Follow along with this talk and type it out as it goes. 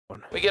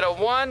We get a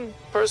 1,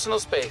 personal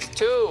space,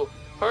 2,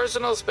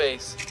 personal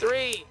space,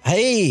 3.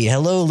 Hey,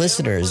 hello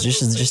listeners.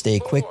 This is just a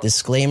quick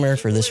disclaimer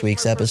for this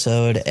week's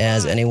episode.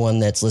 As anyone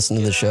that's listened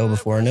to the show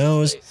before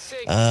knows,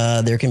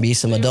 there can be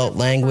some adult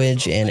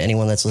language, and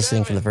anyone that's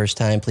listening for the first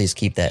time, please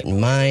keep that in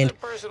mind.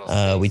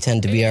 We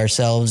tend to be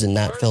ourselves and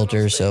not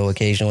filter, so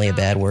occasionally a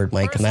bad word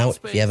might come out.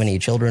 If you have any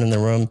children in the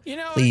room,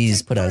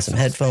 please put on some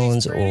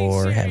headphones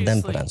or have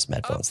them put on some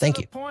headphones. Thank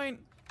you.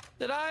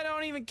 That I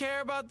don't even care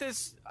about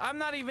this. I'm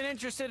not even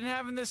interested in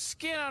having this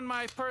skin on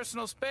my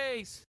personal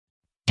space.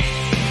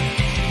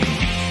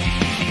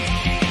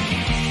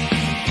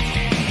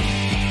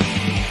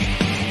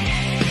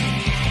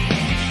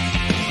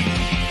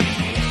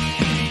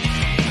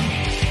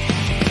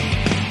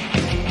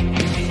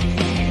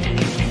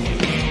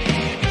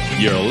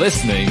 You're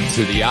listening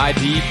to the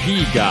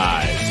IDP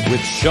Guys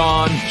with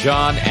Sean,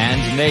 John,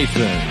 and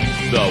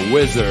Nathan, the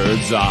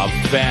Wizards of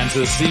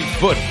Fantasy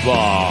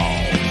Football.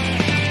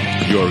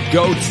 Your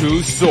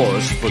go-to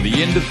source for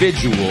the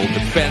individual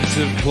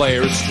defensive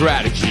player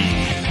strategy.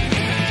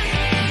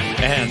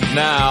 And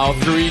now,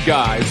 3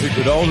 guys who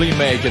could only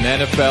make an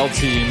NFL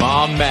team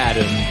on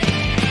Madden.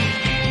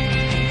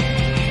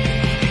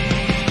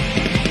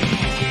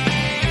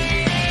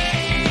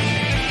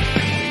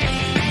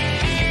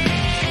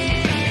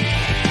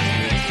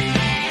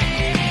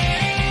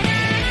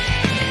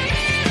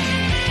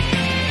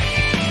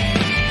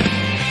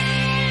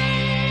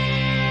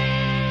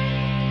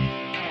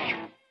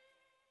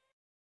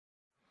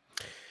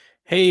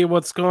 Hey,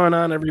 what's going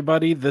on,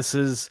 everybody? This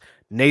is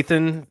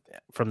Nathan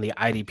from the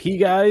IDP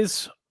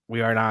Guys.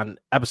 We are on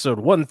episode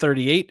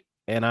 138,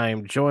 and I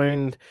am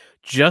joined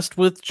just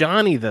with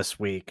Johnny this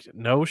week.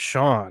 No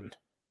Sean.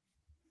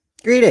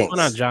 Greetings. What's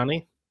going on,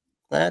 Johnny?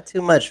 Not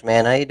too much,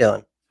 man. How you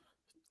doing?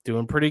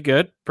 Doing pretty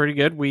good. Pretty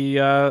good. We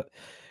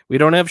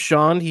don't have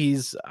Sean.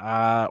 He's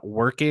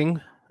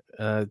working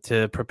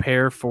to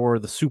prepare for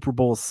the Super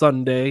Bowl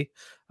Sunday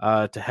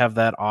to have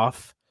that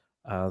off.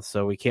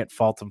 So we can't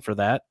fault him for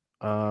that.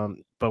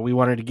 But we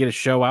wanted to get a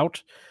show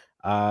out.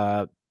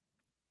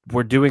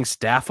 We're doing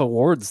staff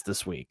awards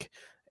this week.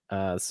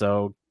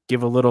 So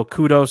give a little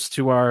kudos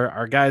to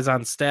our guys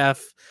on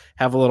staff,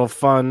 have a little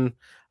fun.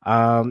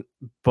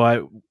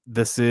 But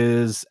this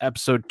is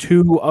episode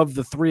 2 of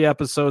the 3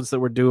 episodes that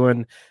we're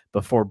doing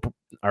before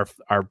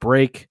our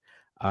break,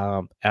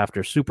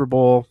 after Super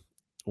Bowl.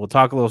 We'll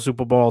talk a little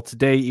Super Bowl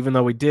today, even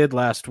though we did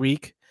last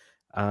week.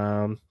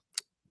 But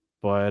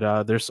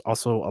there's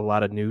also a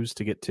lot of news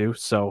to get to.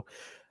 So,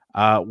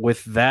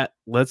 with that,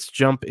 let's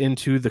jump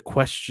into the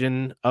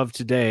question of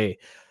today.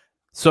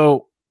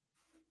 So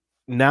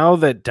now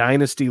that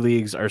dynasty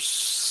leagues are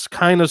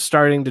kind of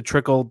starting to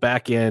trickle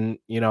back in,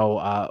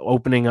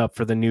 opening up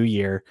for the new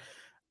year,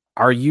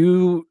 are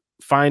you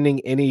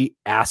finding any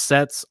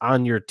assets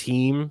on your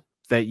team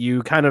that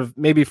you kind of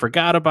maybe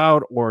forgot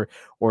about or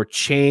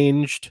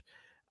changed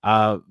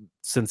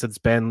since it's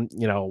been,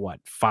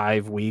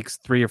 5 weeks,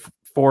 3 or 4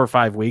 or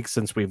 5 weeks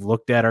since we've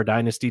looked at our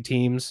dynasty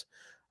teams?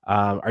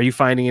 Are you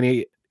finding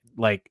any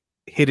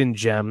hidden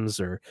gems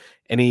or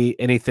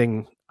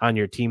anything on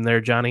your team there,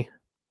 Johnny?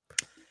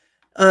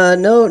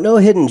 No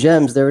hidden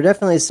gems. There were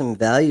definitely some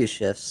value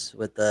shifts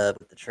with the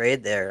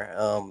trade there.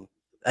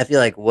 I feel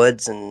like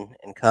Woods and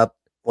Cup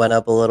went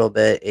up a little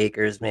bit,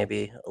 Akers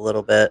maybe a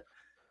little bit.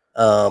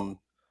 Man,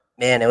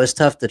 it was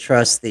tough to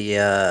trust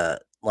the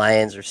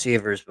Lions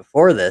receivers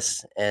before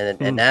this, and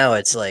now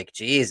it's like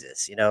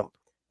Jesus,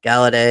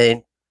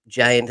 Galladay.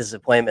 Giant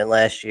disappointment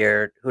last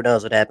year. Who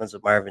knows what happens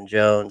with Marvin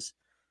Jones?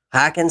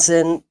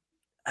 Hawkinson,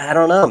 I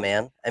don't know,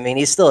 man. I mean,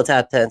 he's still a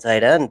top 10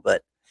 tight end,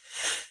 but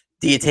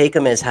do you take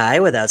him as high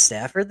without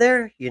Stafford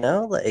there? Do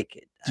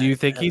you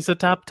think he's a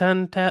top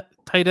 10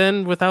 tight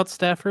end without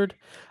Stafford?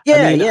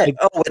 Yeah.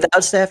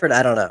 Without Stafford,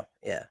 I don't know.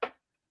 Yeah.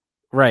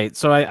 Right.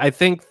 So I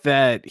think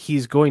that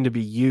he's going to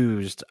be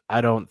used.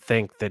 I don't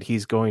think that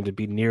he's going to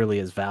be nearly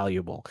as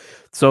valuable.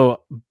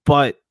 So,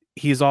 but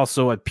he's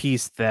also a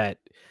piece that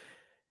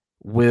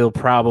will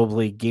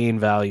probably gain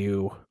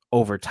value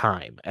over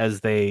time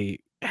as they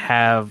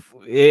have,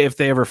 if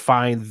they ever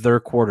find their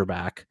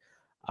quarterback.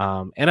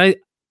 And I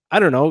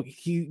don't know,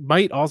 he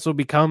might also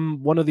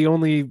become one of the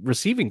only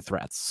receiving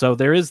threats. So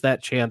there is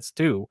that chance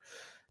too,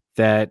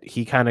 that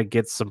he kind of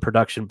gets some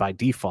production by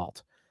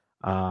default.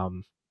 I've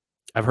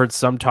heard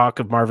some talk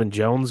of Marvin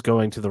Jones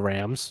going to the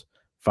Rams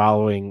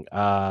following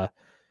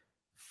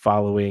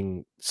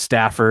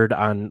Stafford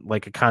on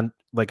like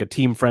a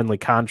team friendly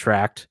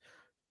contract,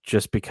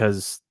 just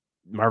because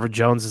Marvin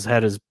Jones has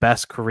had his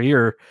best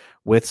career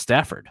with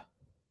Stafford.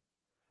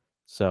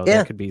 So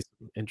that could be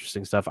some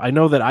interesting stuff. I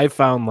know that I've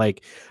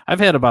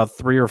had about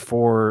 3 or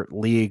 4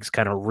 leagues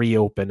kind of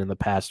reopen in the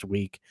past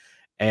week.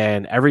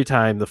 And every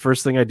time the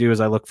first thing I do is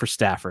I look for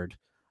Stafford,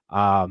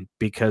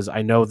 because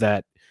I know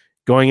that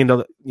going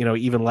into,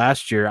 even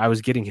last year, I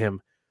was getting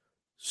him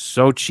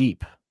so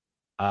cheap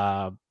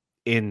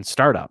in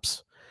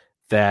startups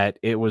that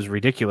it was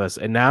ridiculous.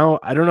 And now,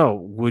 I don't know,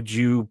 would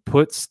you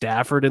put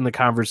Stafford in the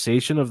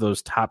conversation of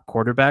those top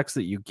quarterbacks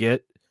that you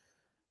get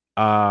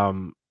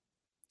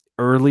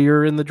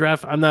earlier in the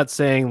draft. I'm not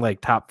saying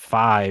like top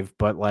 5,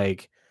 but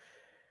like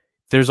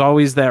there's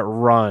always that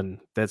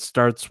run that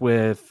starts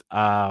with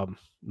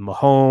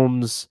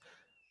Mahomes,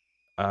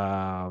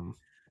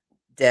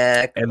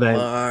 Dak, and then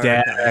Lamar,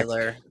 Dak.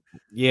 Kyler.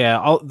 Yeah,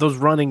 all those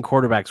running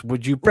quarterbacks.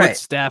 Would you put Right.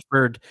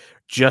 Stafford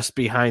just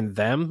behind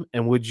them,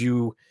 and would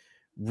you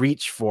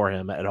reach for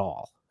him at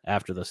all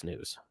after this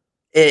news?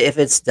 If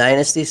it's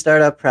dynasty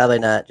startup, probably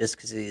not, just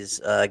because he's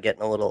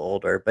getting a little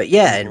older. But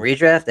yeah, in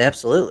redraft,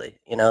 absolutely.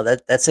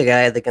 That's a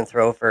guy that can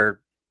throw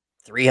for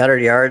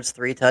 300 yards,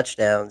 3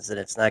 touchdowns, and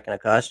it's not going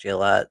to cost you a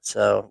lot.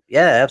 So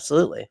yeah,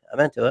 absolutely, I'm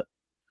into it.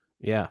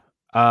 Yeah.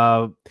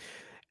 And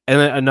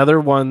then another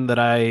one that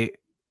I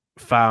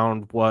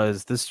found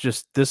was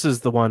this is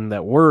the one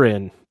that we're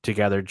in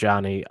together,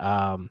 Johnny.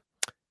 I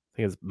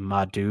think it's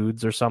My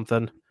Dudes or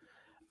something.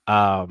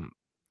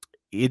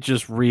 It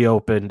just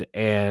reopened,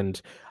 and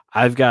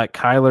I've got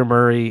Kyler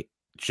Murray,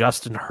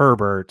 Justin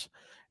Herbert,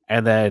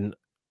 and then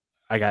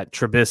I got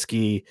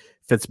Trubisky,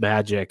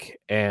 Fitzmagic,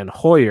 and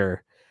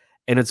Hoyer,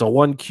 and it's a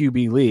 1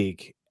 QB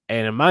league.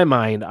 And in my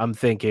mind, I'm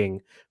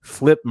thinking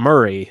flip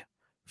Murray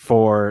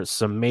for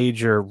some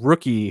major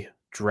rookie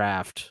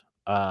draft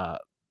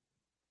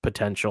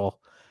potential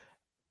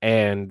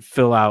and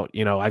fill out.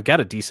 I've got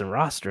a decent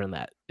roster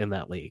in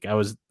that league. I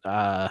was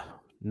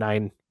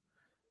 9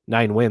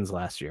 wins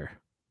last year.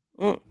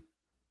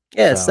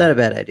 Yeah, it's not a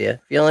bad idea.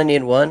 If you only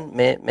need one,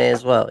 may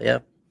as well. Yeah.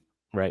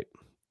 Right.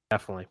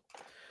 Definitely.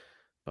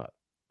 But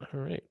all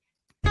right.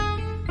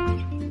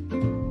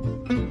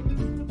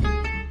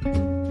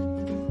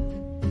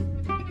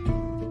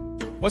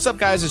 What's up,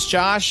 guys? It's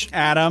Josh,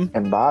 Adam,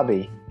 and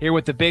Bobby here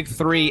with the Big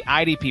 3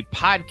 IDP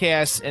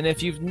podcast. And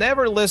if you've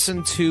never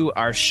listened to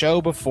our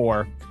show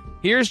before,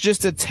 here's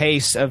just a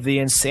taste of the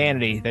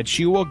insanity that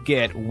you will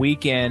get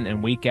week in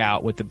and week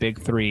out with the Big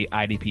 3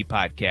 IDP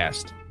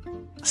podcast.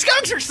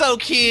 Skunks are so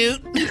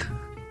cute.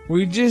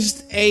 We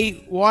just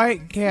ate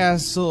White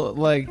Castle at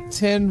like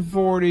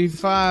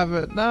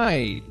 10:45 at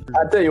night.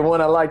 I tell you,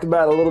 one I liked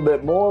about it a little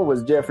bit more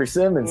was Jeffrey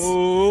Simmons.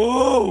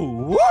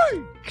 Ooh,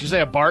 did you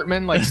say a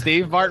Bartman, like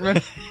Steve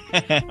Bartman?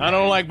 I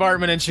don't like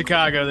Bartman in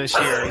Chicago this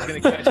year. He's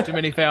going to catch too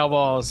many foul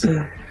balls.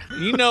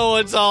 You know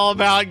it's all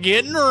about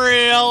getting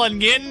real and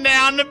getting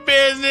down to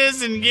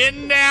business and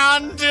getting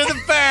down to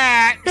the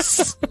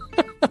facts.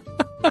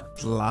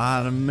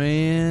 Slide 'em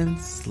in,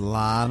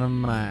 slide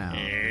 'em out.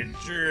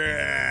 It's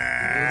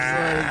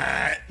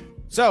right.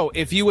 So,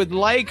 if you would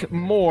like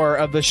more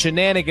of the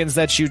shenanigans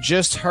that you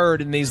just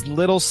heard in these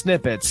little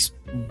snippets,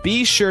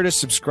 be sure to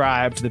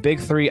subscribe to the Big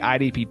 3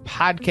 IDP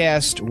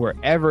podcast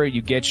wherever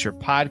you get your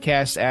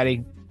podcast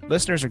adding.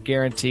 Listeners are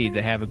guaranteed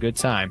to have a good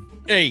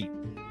time. Hey,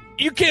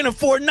 you can't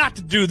afford not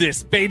to do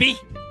this, baby.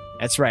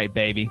 That's right,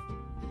 baby.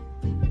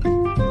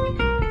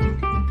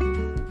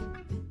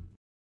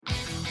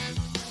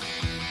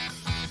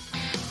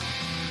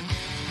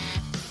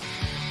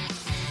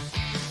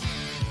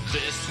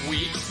 This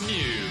week's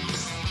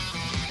news.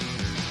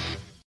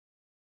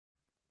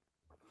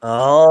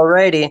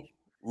 Alrighty,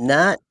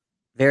 not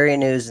very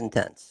news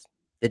intense.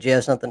 Did you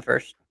have something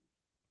first?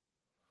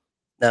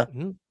 No.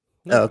 No,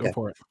 Oh, okay. Go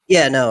for it.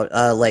 Yeah, no.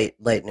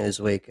 Late news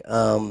week.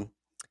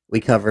 We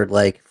covered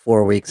like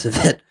 4 weeks of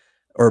it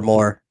or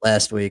more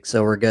last week,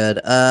 so we're good.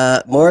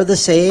 More of the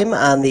same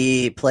on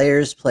the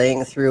players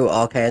playing through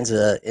all kinds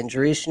of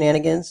injury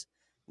shenanigans.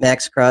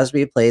 Max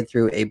Crosby played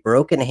through a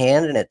broken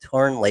hand and a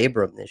torn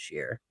labrum this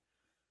year.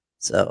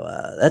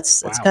 So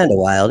that's kind of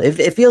wild.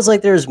 It feels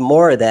like there's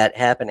more of that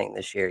happening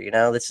this year.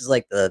 This is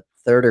like the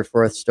 3rd or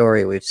 4th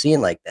story we've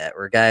seen like that,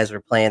 where guys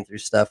were playing through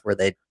stuff where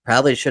they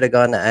probably should have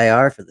gone to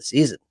IR for the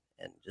season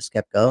and just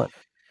kept going.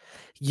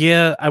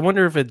 Yeah, I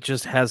wonder if it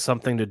just has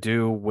something to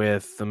do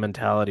with the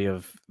mentality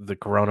of the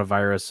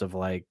coronavirus of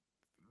like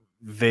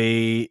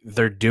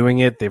they're doing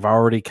it. They've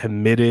already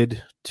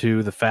committed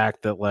to the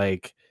fact that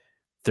like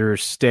they're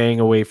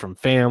staying away from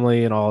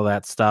family and all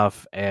that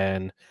stuff.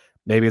 And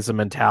maybe it's a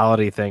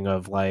mentality thing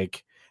of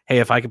like, hey,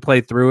 if I can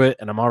play through it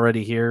and I'm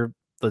already here,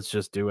 let's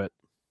just do it.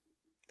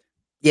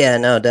 Yeah,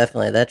 no,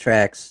 definitely. That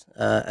tracks.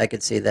 I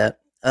could see that.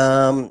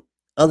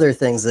 Other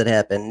things that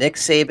happened. Nick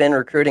Saban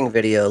recruiting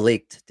video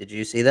leaked. Did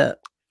you see that?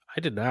 I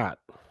did not.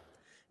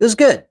 It was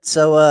good.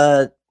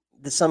 So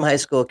some high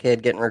school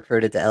kid getting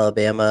recruited to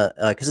Alabama,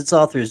 because it's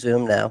all through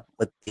Zoom now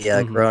with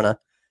the corona,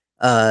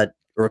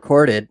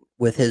 recorded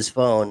with his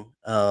phone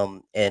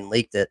and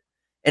leaked it.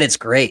 And it's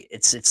great.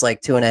 It's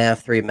like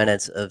 2.5, 3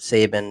 minutes of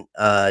Saban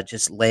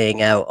just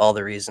laying out all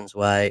the reasons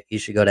why you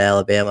should go to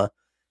Alabama.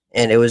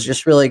 And it was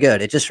just really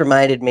good. It just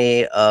reminded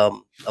me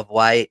of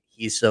why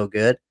he's so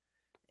good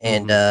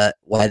and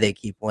why they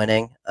keep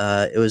winning.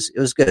 It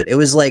was good. It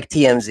was like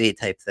TMZ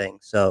type thing.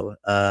 So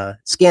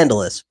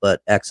scandalous,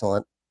 but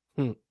excellent.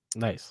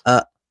 Nice.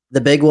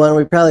 The big one,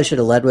 we probably should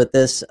have led with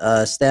this.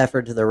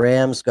 Stafford to the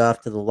Rams,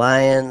 Goff to the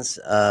Lions.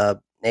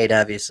 Nate,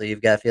 obviously,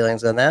 you've got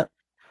feelings on that.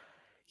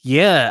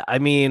 Yeah, I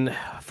mean,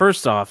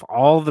 first off,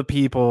 all the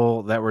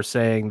people that were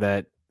saying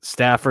that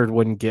Stafford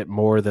wouldn't get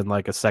more than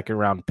like a 2nd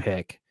round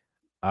pick,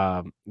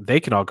 they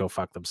can all go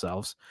fuck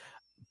themselves.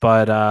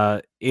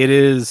 but it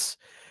is,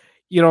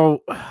 you know,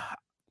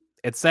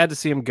 it's sad to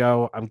see him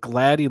go. I'm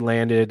glad he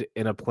landed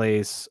in a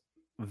place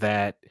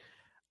that,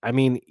 I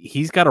mean,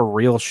 he's got a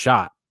real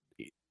shot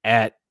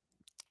at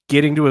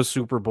getting to a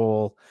Super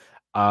Bowl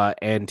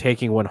and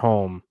taking one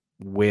home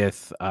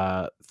with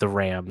the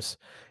Rams.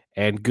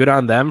 And good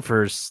on them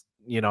for,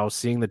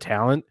 seeing the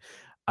talent.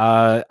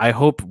 I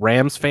hope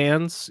Rams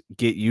fans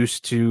get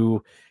used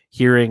to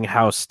hearing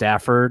how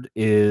Stafford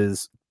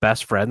is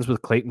best friends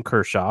with Clayton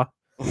Kershaw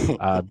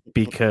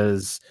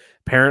because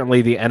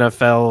apparently the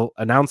NFL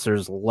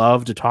announcers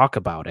love to talk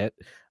about it.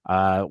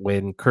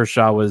 When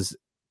Kershaw was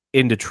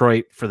in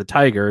Detroit for the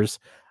Tigers,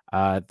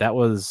 that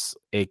was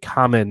a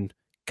common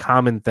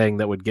thing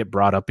that would get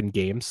brought up in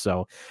games.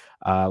 So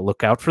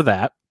look out for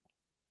that.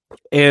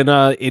 And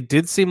it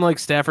did seem like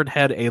Stafford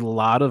had a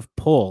lot of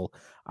pull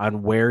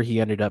on where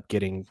he ended up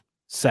getting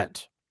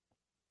sent.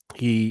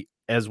 He,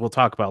 as we'll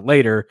talk about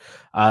later,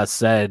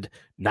 said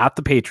not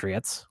the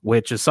Patriots,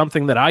 which is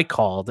something that I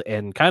called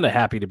and kind of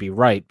happy to be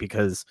right,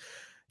 because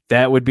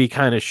that would be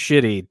kind of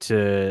shitty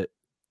to,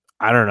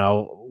 I don't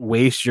know,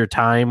 waste your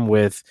time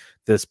with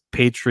this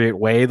Patriot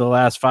way the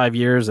last 5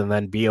 years and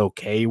then be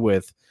okay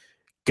with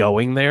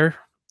going there.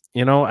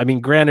 I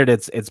mean, granted,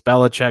 it's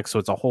Belichick, so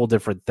it's a whole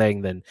different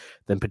thing than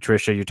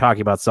Patricia. You're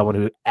talking about someone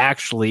who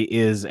actually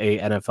is a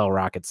NFL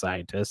rocket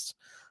scientist.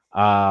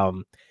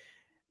 And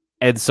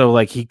so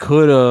like he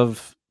could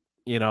have,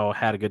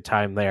 had a good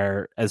time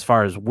there as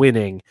far as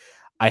winning.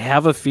 I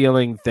have a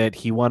feeling that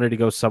he wanted to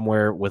go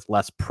somewhere with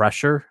less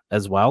pressure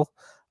as well.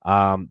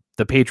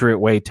 The Patriot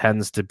way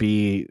tends to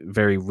be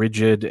very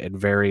rigid and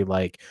very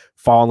like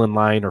fall in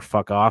line or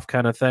fuck off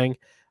kind of thing.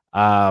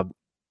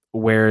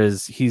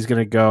 Whereas he's going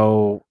to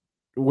go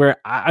where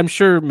I'm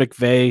sure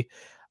McVay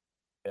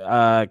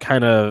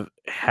kind of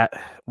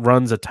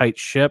runs a tight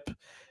ship,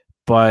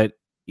 but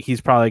he's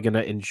probably going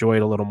to enjoy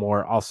it a little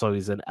more. Also,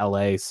 he's in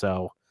LA,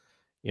 so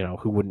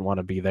who wouldn't want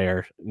to be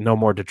there? No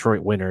more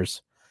Detroit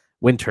winters.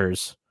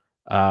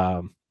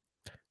 Little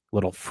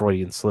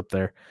Freudian slip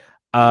there.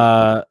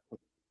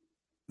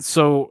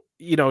 So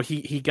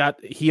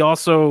he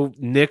also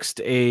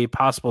nixed a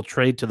possible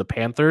trade to the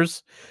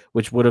Panthers,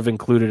 which would have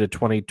included a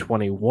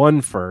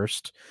 2021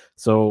 first.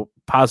 So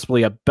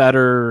possibly a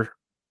better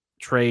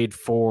trade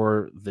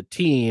for the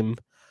team.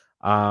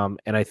 And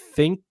I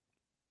think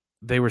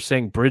they were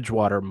saying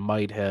Bridgewater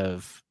might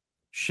have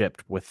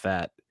shipped with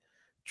that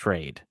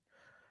trade.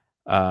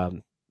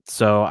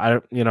 So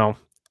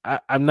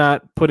I'm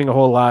not putting a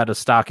whole lot of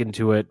stock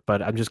into it,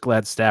 but I'm just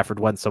glad Stafford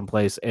went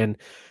someplace, and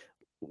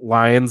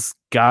Lions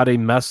got a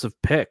mess of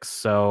picks.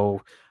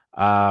 So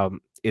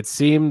it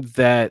seemed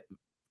that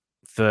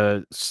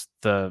the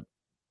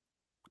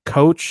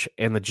coach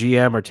and the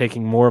GM are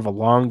taking more of a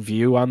long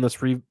view on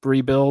this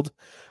rebuild.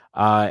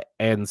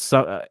 And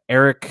so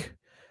Eric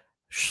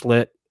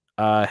Schlitt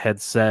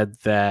had said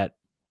that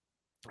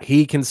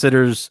he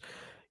considers,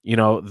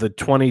 the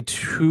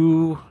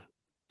 22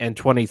 and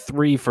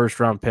 23 first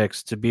round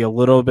picks to be a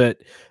little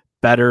bit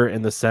better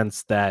in the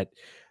sense that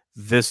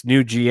this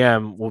new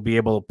GM will be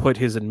able to put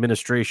his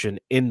administration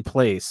in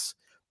place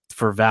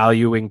for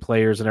valuing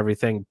players and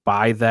everything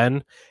by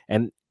then,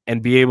 and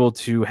be able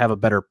to have a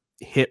better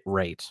hit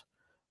rate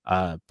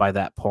by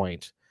that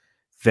point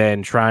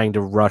than trying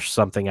to rush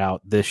something out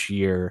this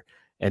year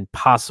and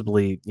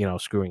possibly,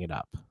 screwing it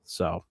up.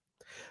 So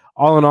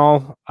all in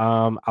all,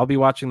 I'll be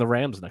watching the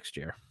Rams next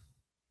year.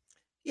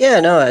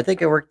 Yeah, no, I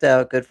think it worked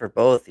out good for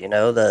both.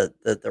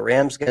 The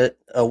Rams get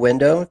a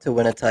window to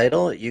win a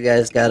title. You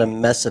guys got a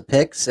mess of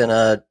picks and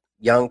a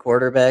young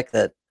quarterback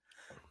that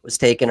was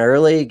taken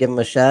early. Give him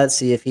a shot,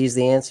 see if he's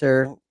the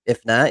answer.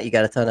 If not, you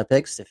got a ton of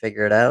picks to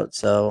figure it out.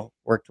 So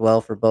worked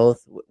well for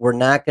both. We're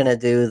not going to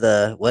do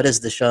the what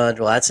is Deshaun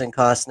Watson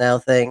cost now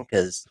thing,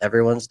 because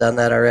everyone's done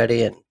that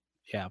already, and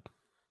yeah,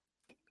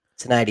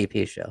 it's an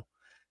IDP show.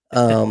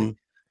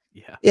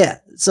 Yeah.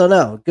 So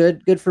no,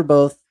 good for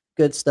both.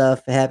 Good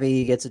stuff. Happy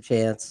he gets a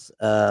chance.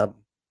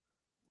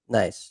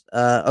 Nice.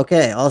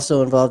 Okay.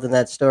 Also involved in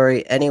that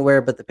story, anywhere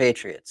but the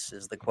Patriots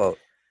is the quote.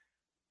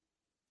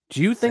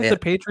 Do you think the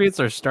Patriots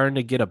are starting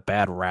to get a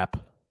bad rap?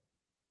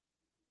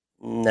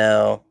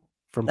 No,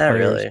 from not players?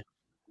 really.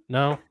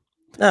 No.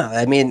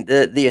 I mean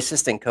the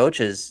assistant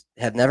coaches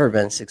have never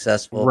been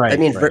successful. Right. I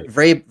mean, right.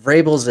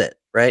 Vrabel's it,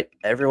 right?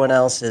 Everyone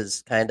else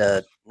has kind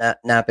of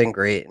not been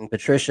great, and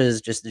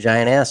Patricia's just a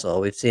giant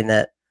asshole. We've seen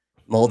that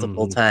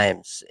multiple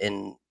times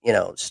in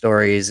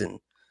stories and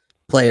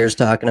players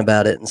talking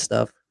about it and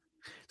stuff.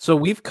 So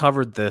we've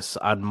covered this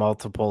on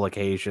multiple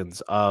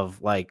occasions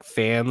of like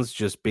fans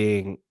just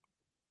being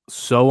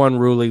so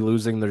unruly,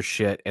 losing their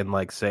shit, and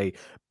like say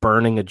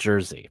burning a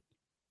jersey.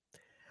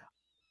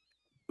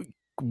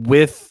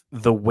 With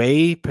the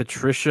way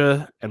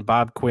Patricia and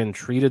Bob Quinn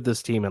treated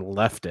this team and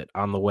left it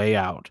on the way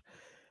out,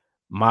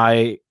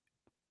 my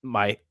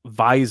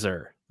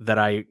visor that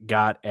I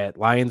got at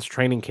Lions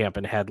training camp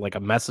and had like a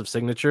mess of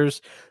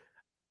signatures,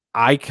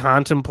 I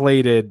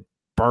contemplated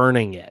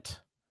burning it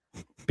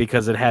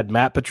because it had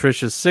Matt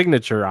Patricia's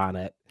signature on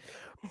it.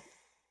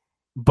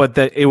 but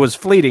that it was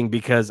fleeting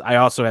because I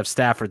also have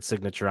Stafford's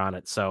signature on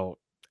it, so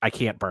I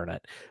can't burn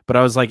it. But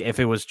I was like, if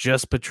it was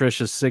just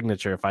Patricia's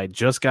signature, if I had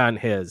just gotten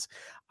his,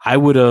 I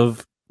would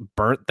have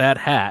burnt that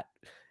hat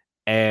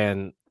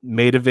and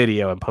made a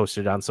video and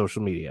posted it on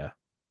social media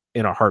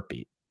in a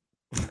heartbeat.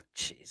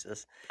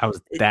 Jesus. I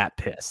was that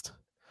pissed.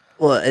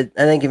 Well, I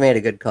think you made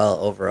a good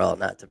call overall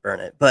not to burn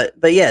it. But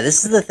yeah,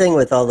 this is the thing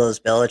with all those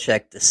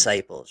Belichick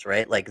disciples,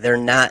 right? Like they're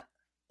not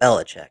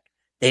Belichick.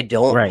 They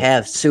don't Right.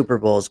 have Super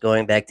Bowls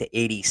going back to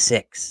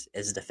 86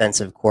 as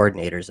defensive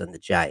coordinators on the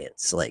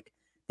Giants. Like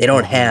they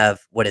don't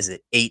have,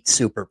 8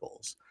 Super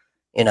Bowls.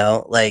 You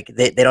know, like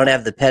they don't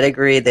have the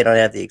pedigree, they don't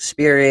have the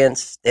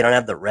experience, they don't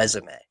have the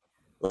resume.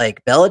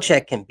 Like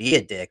Belichick can be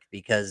a dick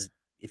because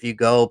if you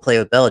go play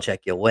with Belichick,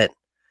 you'll win.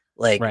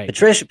 Like Right.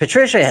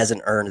 Patricia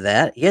hasn't earned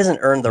that. He hasn't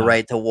earned the No.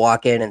 right to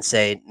walk in and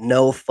say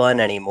no fun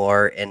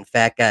anymore and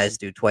fat guys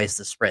do twice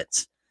the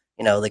sprints.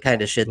 You know, the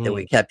kind of shit that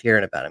we kept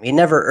hearing about him. He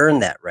never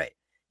earned that right.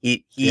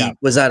 He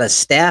was on a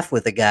staff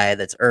with a guy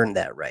that's earned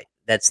that right.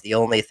 That's the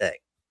only thing.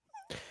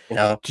 You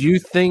know. Do you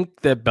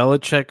think that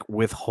Belichick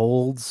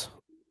withholds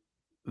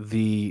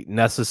the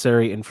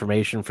necessary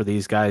information for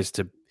these guys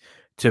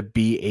to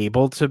be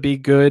able to be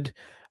good?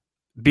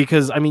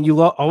 Because I mean,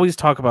 you always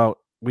talk about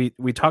we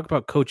talk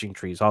about coaching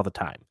trees all the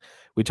time.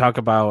 We talk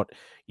about,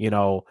 you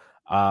know,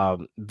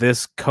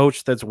 this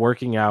coach that's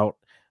working out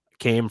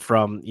came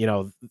from, you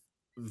know,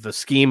 the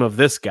scheme of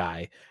this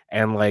guy,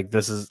 and like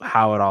this is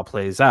how it all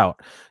plays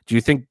out. Do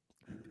you think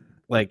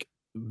like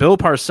Bill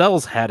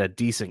Parcells had a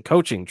decent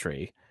coaching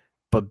tree,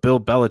 but Bill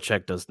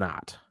Belichick does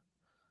not?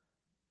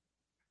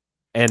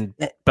 And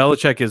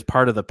Belichick is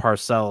part of the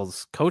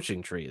Parcells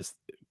coaching tree, is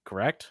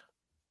correct?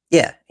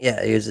 Yeah,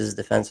 he was his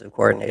defensive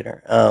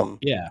coordinator.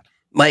 Yeah.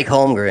 Mike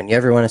Holmgren, you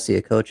ever want to see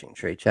a coaching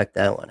tree? Check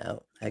that one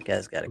out. That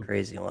guy's got a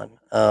crazy one.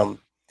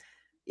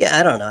 Yeah,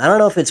 I don't know. I don't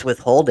know if it's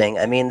withholding.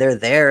 I mean, they're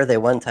there. They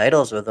won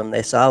titles with them.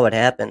 They saw what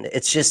happened.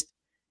 It's just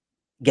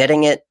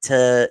getting it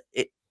to,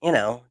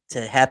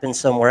 to happen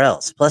somewhere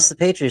else. Plus, the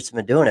Patriots have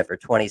been doing it for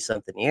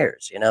 20-something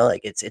years. You know,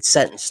 like it's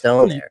set in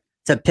stone there.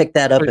 To pick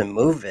that up and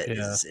move it,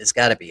 it's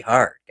got to be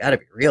hard. Got to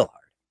be real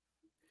hard.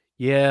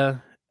 Yeah.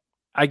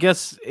 I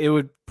guess it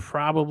would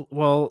probably,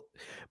 well,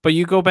 but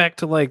you go back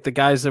to like the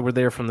guys that were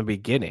there from the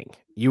beginning.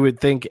 You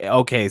would think,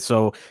 okay,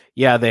 so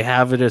yeah, they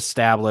have it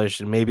established,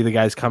 and maybe the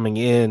guys coming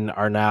in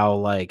are now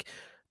like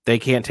they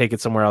can't take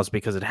it somewhere else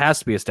because it has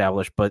to be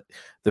established. But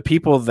the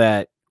people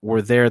that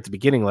were there at the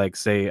beginning, like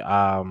say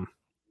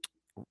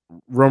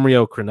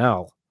Romeo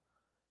Crennel,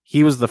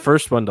 he was the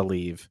first one to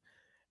leave,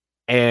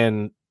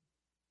 and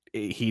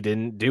he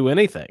didn't do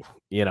anything.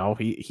 You know,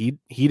 he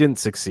didn't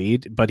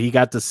succeed, but he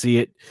got to see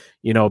it,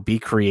 you know, be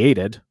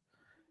created.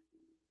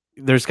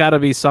 There's got to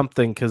be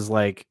something, because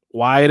like,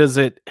 why does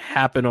it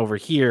happen over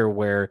here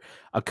where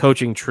a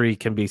coaching tree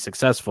can be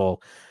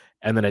successful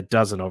and then it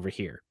doesn't over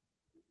here?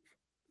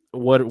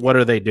 What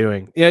are they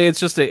doing? Yeah, it's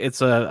just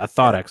a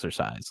thought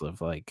exercise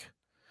of like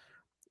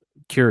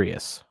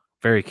curious,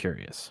 very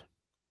curious.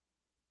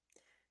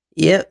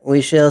 Yeah,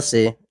 we shall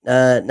see.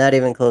 Not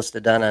even close to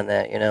done on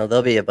that. You know,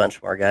 there'll be a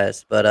bunch more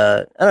guys, but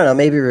I don't know.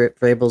 Maybe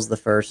Vrabel's the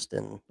first,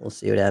 and we'll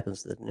see what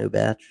happens to the new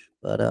batch.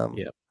 But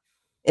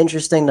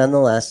interesting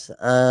nonetheless.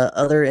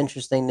 Other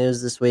interesting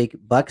news this week: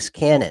 Buck's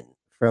cannon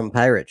from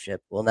Pirate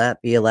Ship will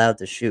not be allowed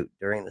to shoot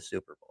during the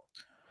Super Bowl.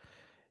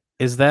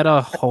 Is that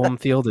a home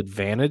field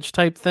advantage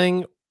type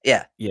thing?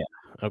 Yeah. Yeah.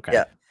 Okay.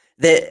 Yeah.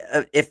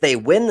 If they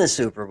win the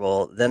Super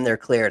Bowl, then they're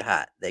cleared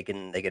hot. They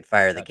can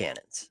fire the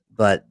cannons,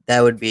 but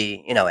that would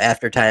be, you know,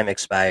 after time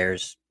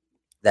expires,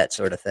 that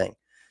sort of thing.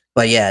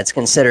 But yeah, it's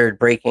considered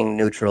breaking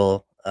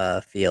neutral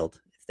field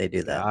if they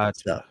do that.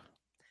 Gotcha.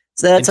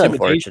 So that's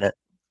unfortunate.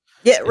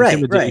 Yeah, right.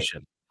 Yeah,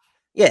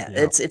 Yeah.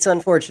 it's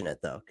unfortunate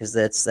though, because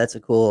that's a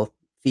cool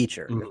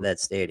feature of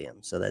that stadium.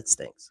 So that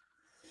stinks.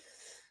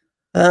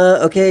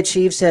 Okay,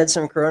 Chiefs had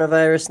some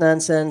coronavirus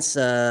nonsense.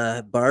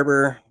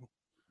 Barber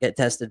get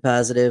tested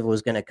positive,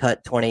 was going to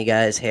cut 20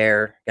 guys'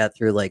 hair, got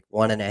through like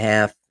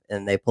 1.5,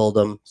 and they pulled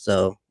him.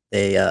 So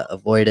they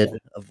avoided.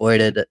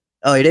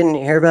 Oh, you didn't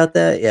hear about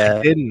that? Yeah.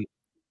 I didn't.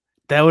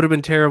 That would have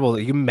been terrible.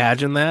 You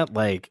imagine that?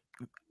 Like,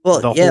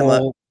 well, yeah,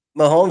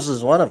 Mahomes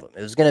was one of them.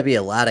 It was going to be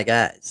a lot of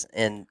guys,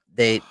 and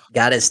they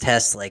got his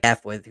test like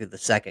halfway through the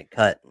second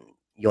cut and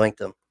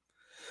yoinked him.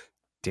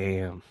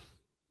 Damn.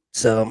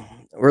 So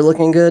we're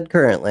looking good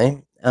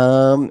currently.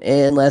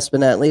 And last but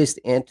not least,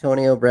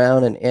 Antonio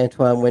Brown and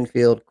Antoine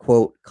Winfield,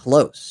 quote,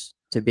 close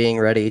to being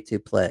ready to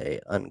play,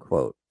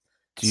 unquote.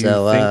 Do you think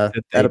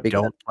that that'll be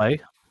don't good.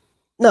 play?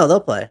 No, they'll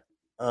play.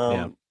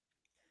 Yeah.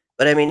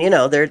 But I mean, you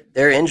know,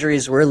 their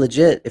injuries were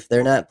legit. If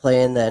they're not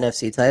playing the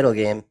NFC title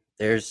game,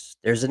 there's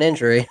an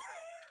injury.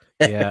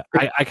 Yeah,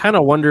 I kind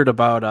of wondered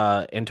about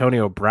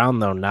Antonio Brown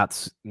though,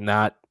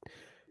 not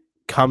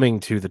coming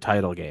to the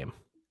title game.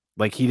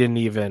 Like he didn't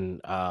even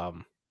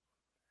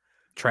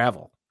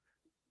travel.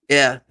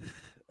 Yeah.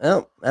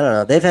 Well, I don't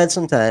know. They've had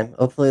some time.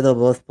 Hopefully they'll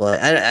both play.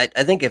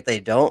 I think if they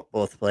don't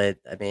both play,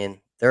 I mean,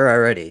 they're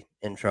already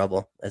in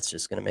trouble. That's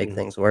just going to make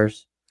things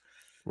worse.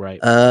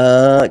 Right.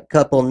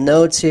 Couple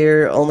notes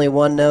here. Only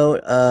one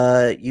note.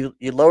 You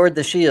lowered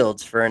the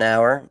shields for an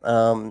hour.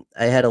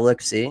 I had a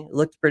look see. It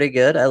looked pretty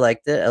good. I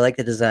liked it. I like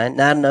the design.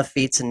 Not enough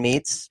feats and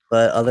meats,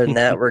 but other than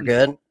that, we're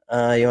good.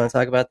 You want to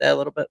talk about that a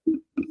little bit?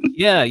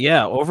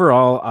 Yeah.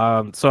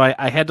 Overall, so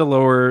I had to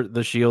lower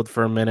the shield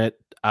for a minute,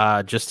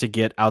 just to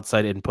get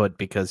outside input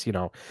because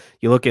you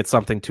look at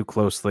something too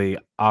closely,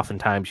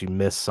 oftentimes you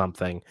miss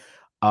something.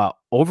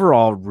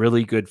 Overall,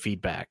 really good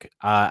feedback.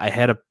 I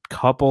had a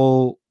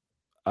couple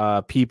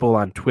people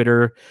on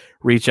Twitter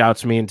reach out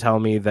to me and tell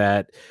me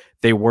that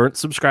they weren't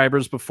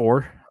subscribers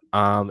before,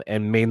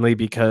 and mainly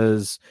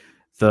because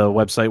the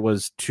website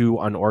was too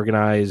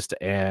unorganized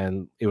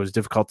and it was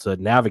difficult to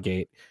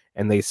navigate.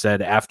 And they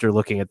said after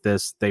looking at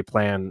this, they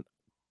plan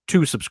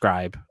to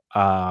subscribe,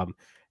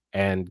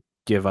 and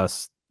give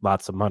us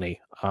lots of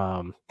money.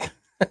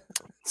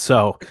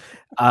 So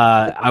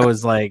I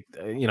was like,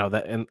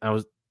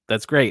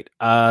 that's great.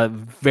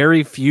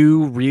 Very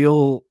few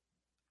real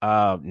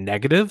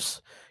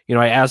negatives.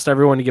 I asked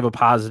everyone to give a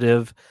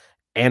positive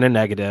and a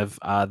negative.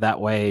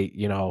 That way,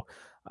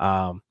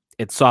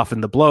 it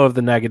softened the blow of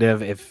the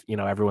negative if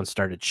everyone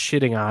started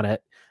shitting on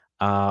it,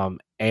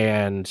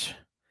 and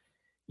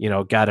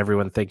got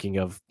everyone thinking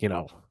of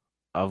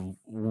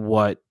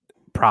what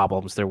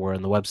problems there were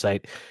in the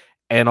website.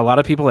 And a lot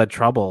of people had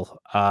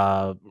trouble,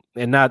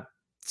 and not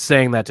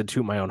saying that to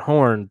toot my own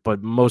horn,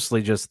 but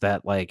mostly just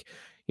that, like,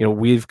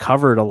 we've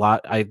covered a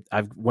lot. I've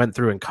went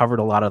through and covered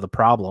a lot of the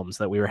problems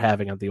that we were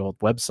having on the old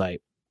website.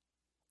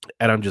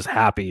 And I'm just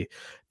happy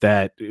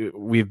that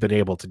we've been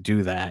able to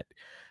do that.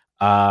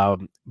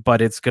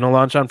 But it's going to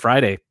launch on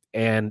Friday,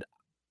 and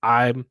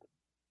I'm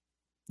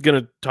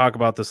going to talk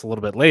about this a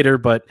little bit later,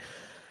 but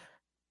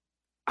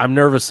I'm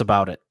nervous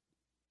about it,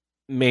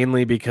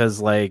 mainly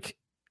because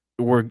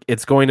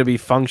it's going to be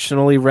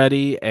functionally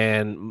ready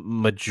and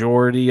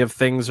majority of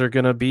things are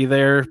going to be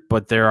there,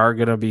 but there are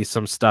going to be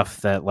some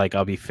stuff that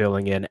I'll be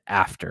filling in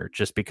after,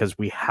 just because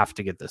we have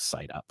to get this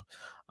site up.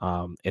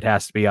 It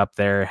has to be up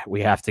there.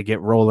 We have to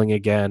get rolling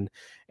again.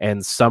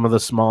 And some of the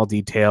small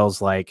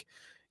details, our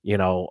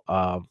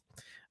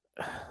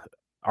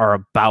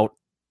about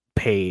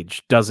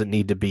page doesn't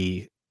need to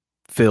be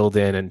filled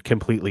in and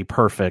completely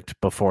perfect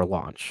before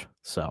launch.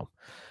 So,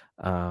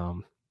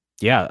 Friday,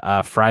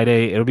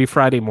 it'll be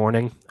Friday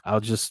morning. I'll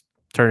just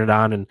turn it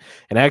on. And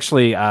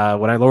actually,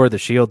 when I lowered the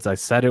shields, I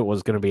said it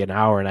was going to be an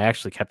hour, and I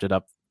actually kept it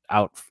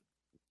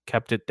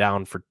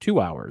down for 2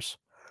 hours.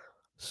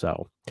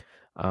 So,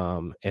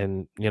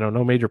 and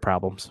no major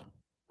problems,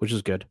 which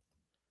is good.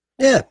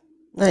 Yeah,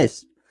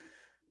 nice.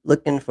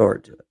 Looking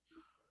forward to it.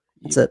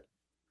 That's it.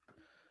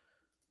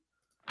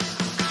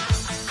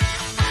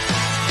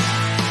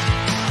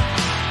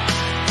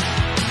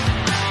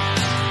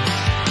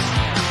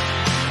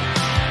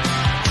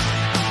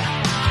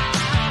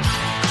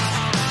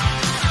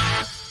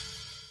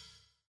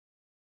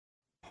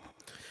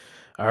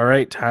 All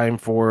right, time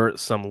for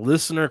some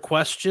listener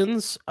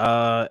questions.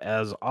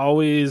 As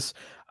always,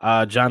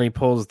 Johnny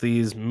pulls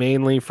these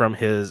mainly from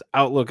his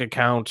Outlook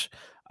account,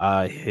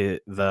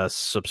 the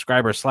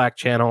subscriber Slack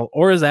channel,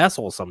 or his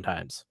asshole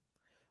sometimes.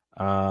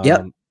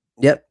 Yep.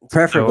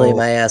 Preferably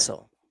my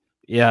asshole.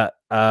 Yeah.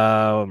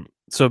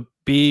 So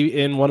be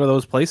in one of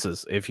those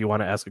places if you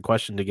want to ask a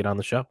question to get on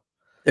the show.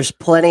 There's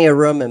plenty of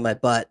room in my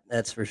butt,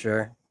 that's for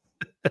sure.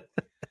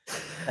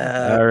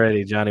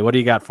 Alrighty, Johnny, what do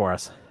you got for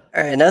us?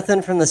 All right,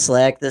 nothing from the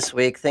Slack this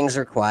week. Things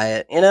are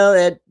quiet.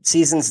 That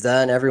season's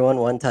done. Everyone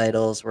won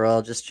titles. We're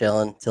all just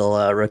chilling till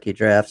rookie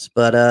drafts.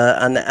 But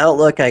on the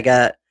Outlook, I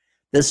got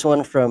this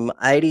one from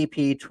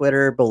IDP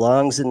Twitter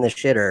belongs in the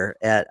shitter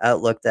at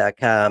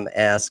outlook.com.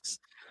 Asks,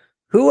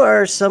 who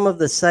are some of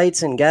the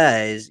sites and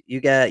guys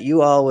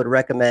you all would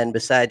recommend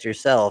besides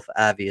yourself,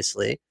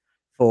 obviously,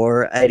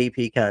 for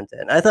IDP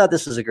content? I thought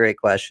this was a great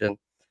question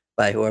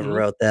by whoever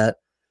wrote that.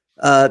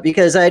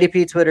 Because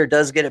IDP Twitter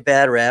does get a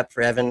bad rap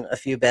for having a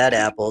few bad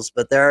apples,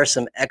 but there are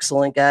some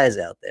excellent guys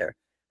out there.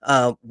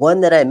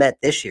 One that I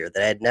met this year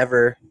that I'd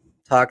never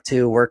talked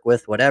to, work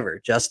with, whatever,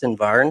 Justin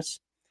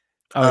Barnes.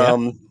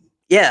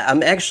 Yeah,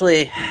 I'm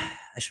actually,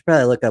 I should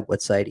probably look up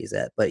what site he's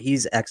at, but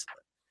he's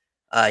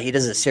excellent. He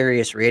does a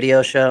Sirius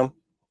radio show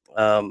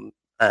on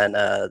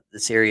the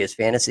Sirius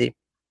Fantasy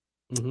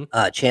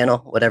channel,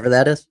 whatever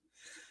that is.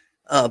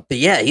 But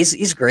yeah,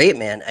 he's great,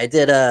 man. I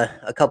did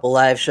a couple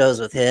live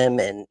shows with him,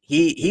 and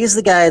he's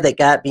the guy that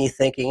got me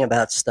thinking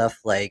about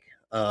stuff like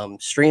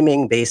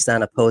streaming based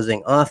on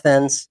opposing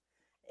offense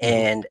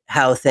and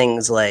how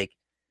things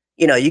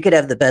you could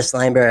have the best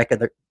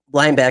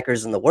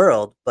linebackers in the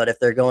world, but if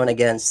they're going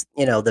against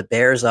the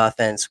Bears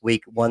offense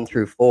week 1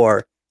 through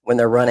 4 when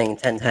they're running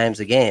 10 times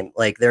a game,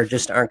 there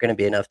just aren't going to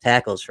be enough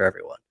tackles for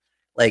everyone.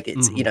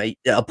 It's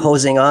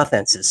opposing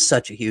offense is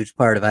such a huge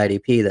part of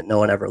IDP that no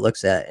one ever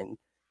looks at, and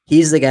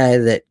he's the guy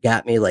that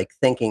got me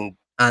thinking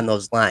on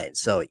those lines.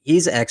 So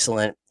he's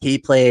excellent. He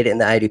played in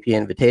the IDP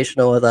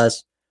Invitational with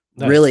us.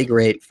 Nice. Really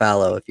great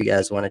follow if you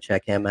guys want to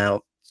check him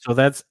out. So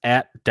that's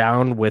at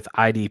Down with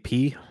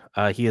IDP.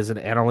 He is an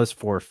analyst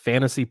for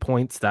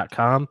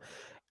fantasypoints.com.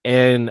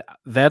 And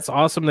that's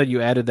awesome that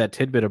you added that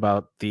tidbit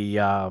about the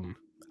IDP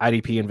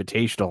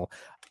Invitational.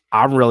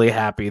 I'm really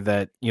happy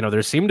that,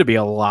 there seemed to be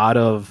a lot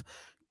of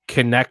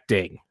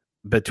connecting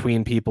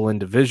between people in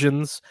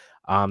divisions.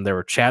 There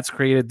were chats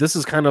created. This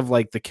is kind of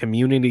like the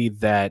community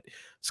that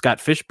Scott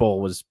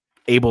Fishbowl was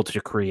able to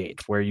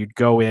create, where you'd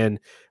go in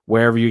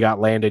wherever you got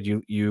landed,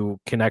 you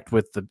connect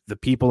with the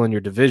people in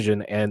your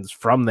division, and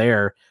from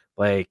there,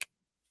 like,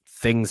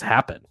 things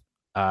happen.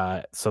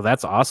 So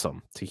that's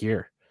awesome to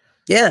hear.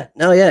 Yeah,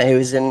 no, yeah, he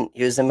was in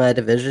my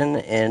division,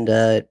 and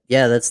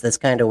yeah, that's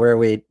kind of where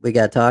we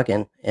got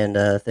talking,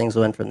 and things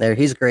went from there.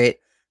 He's great.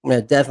 I'm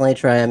gonna definitely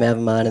try him, have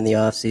him on in the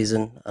off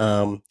season.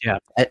 Yeah.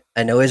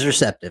 I know he's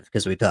receptive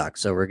because we talk,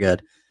 so we're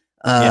good.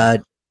 Yeah.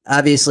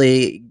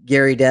 Obviously,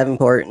 Gary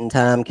Davenport and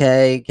Tom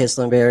K.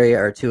 Kislenberry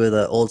are two of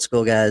the old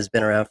school guys,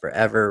 been around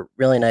forever.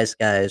 Really nice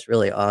guys,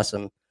 really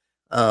awesome.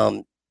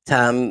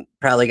 Tom,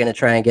 probably going to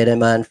try and get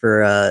him on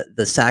for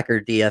the soccer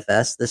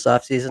DFS this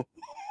offseason.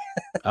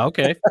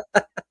 Okay.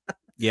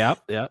 Yeah.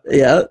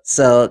 Yeah,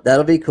 so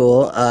that'll be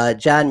cool.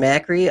 John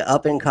Macri,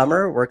 up and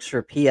comer, works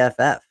for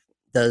PFF,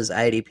 does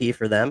IDP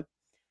for them.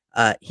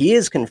 He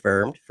is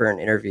confirmed for an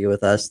interview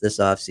with us this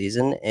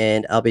offseason,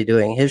 and I'll be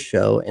doing his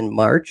show in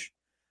March.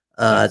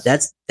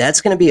 Nice.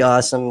 That's going to be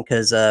awesome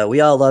because we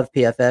all love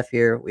PFF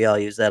here. We all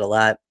use that a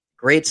lot.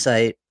 Great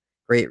site,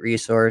 great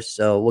resource.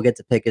 So we'll get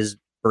to pick his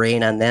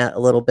brain on that a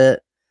little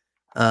bit.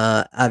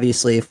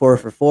 Obviously, 4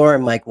 for 4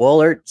 and Mike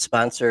Wohlert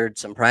sponsored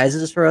some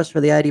prizes for us for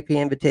the IDP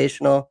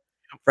Invitational.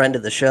 Friend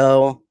of the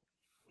show,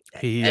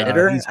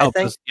 editor, He's I helped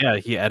think. us. Yeah,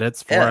 he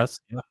edits for Yeah. us.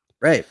 Yeah.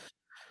 Right.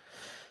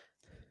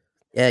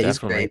 Yeah, he's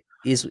Definitely. great.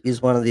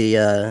 He's one of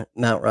the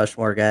Mount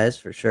Rushmore guys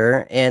for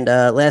sure. And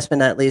last but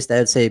not least, I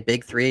would say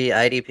big three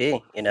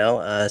IDP.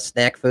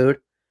 Snack food,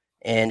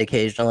 and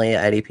occasionally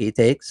IDP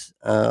takes.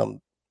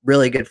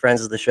 Really good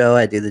friends of the show.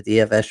 I do the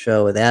DFS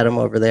show with Adam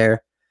over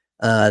there.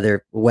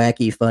 They're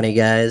wacky, funny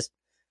guys.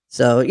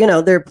 So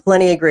there are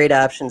plenty of great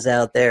options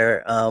out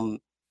there.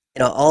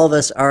 All of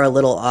us are a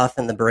little off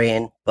in the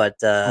brain, but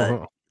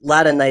a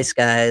lot of nice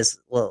guys,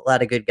 a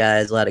lot of good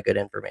guys, a lot of good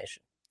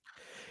information.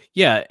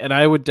 Yeah, and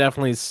I would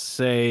definitely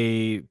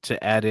say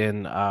to add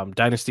in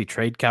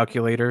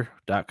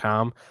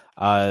dynastytradecalculator.com.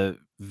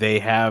 They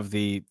have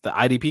the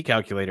IDP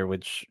calculator,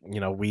 which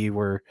we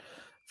were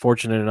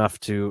fortunate enough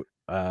to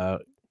kind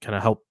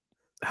of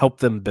help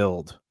them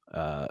build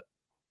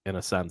in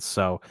a sense.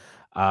 So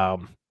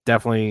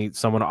definitely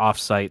someone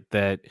offsite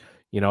that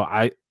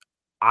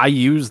I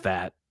use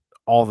that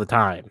all the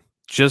time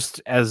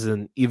just as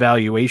an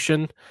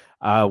evaluation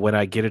when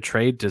I get a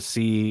trade to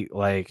see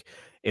like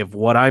if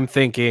what I'm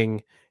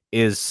thinking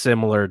is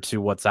similar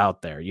to what's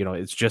out there.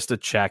 It's just a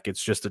check.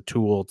 It's just a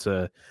tool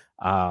to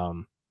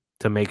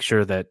make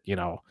sure that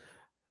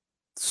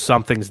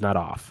something's not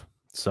off.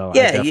 So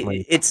Yeah, I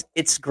definitely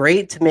it's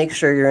great to make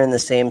sure you're in the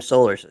same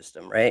solar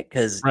system, right?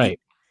 Because right.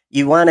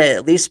 you want to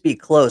at least be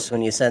close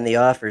when you send the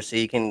offer, so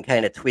you can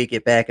kind of tweak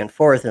it back and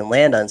forth and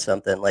land on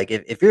something. Like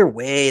if you're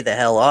way the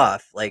hell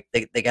off, like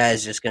the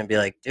guy's just going to be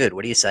like, dude,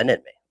 what are you sending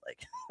me? Like,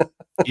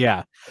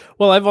 Yeah.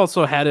 Well, I've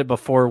also had it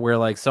before where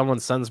like someone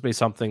sends me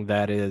something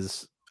that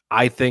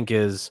I think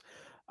is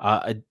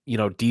a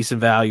decent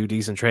value,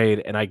 decent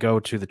trade, and I go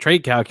to the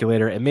trade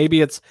calculator and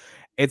maybe it's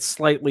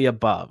slightly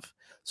above.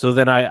 So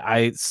then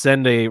I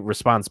send a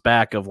response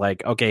back of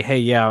like, okay, hey,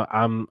 yeah,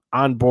 I'm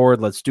on board.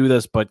 Let's do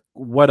this. But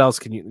what else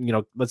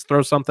can let's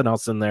throw something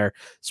else in there,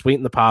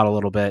 sweeten the pot a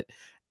little bit.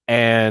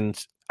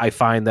 And I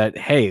find that,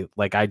 hey,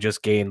 like I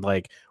just gained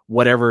like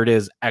whatever it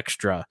is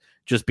extra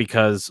just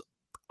because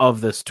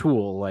of this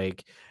tool.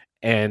 Like,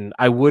 and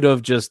I would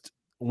have just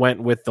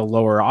went with the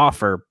lower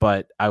offer,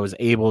 but I was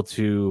able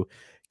to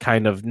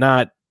kind of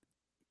not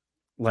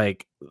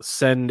like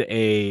send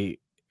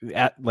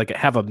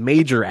have a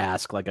major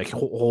ask, like a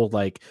whole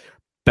like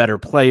better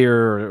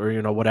player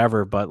or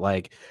whatever, but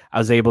like I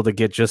was able to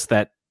get just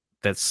that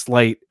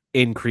slight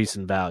increase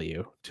in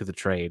value to the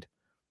trade.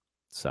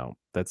 So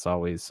that's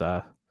always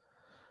a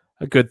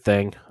good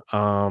thing.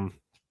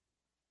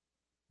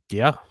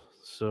 Yeah.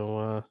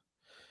 So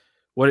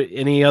what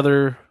any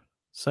other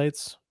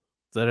sites? Is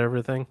that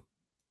everything?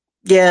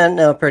 yeah,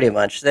 no, pretty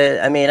much.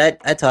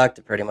 I talked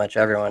to pretty much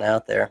everyone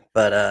out there,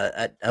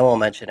 but I won't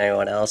mention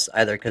anyone else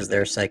either because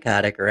they're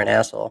psychotic or an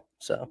asshole.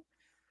 So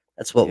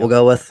that's what we'll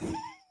go with.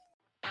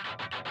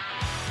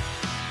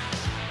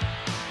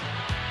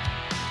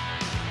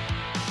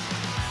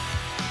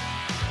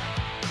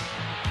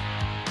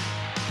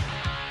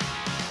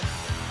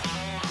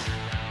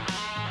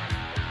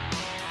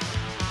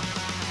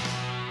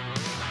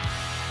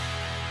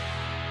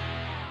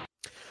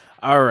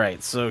 All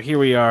right, so here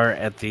we are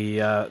at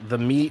the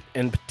meat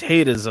and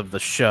potatoes of the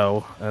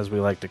show, as we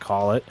like to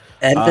call it.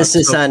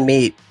 Emphasis on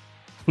meat.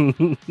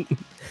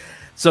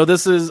 So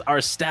this is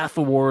our staff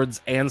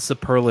awards and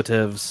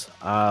superlatives.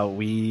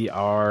 We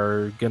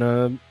are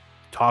gonna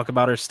talk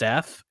about our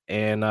staff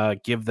and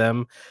give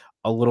them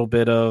a little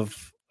bit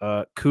of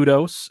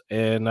kudos.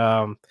 And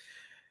I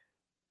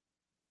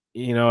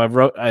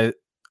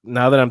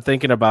now that I'm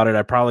thinking about it,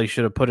 I probably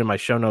should have put in my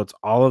show notes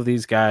all of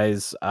these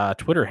guys'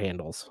 Twitter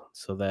handles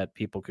so that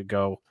people could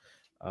go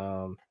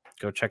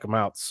check them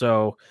out.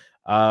 So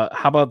how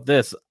about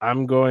this?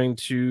 I'm going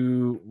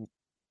to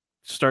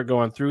start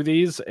going through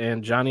these,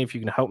 and Johnny, if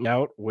you can help me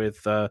out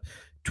with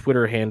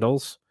Twitter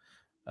handles,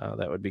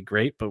 that would be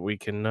great. But we're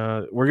going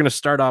to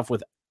start off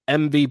with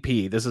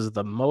MVP. This is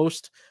the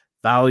most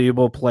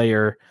valuable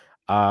player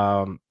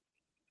on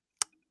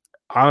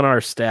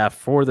our staff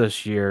for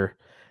this year,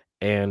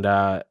 and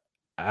I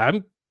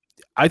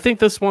think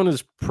this one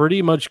is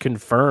pretty much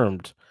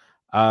confirmed.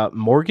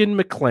 Morgan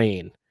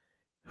McLean,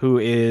 who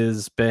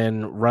has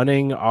been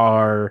running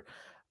our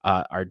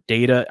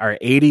data, our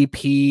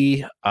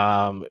ADP,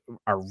 our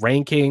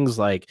rankings,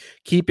 like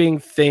keeping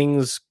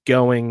things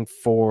going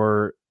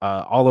for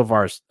all of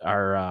our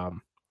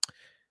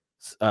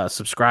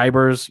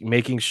subscribers,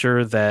 making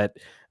sure that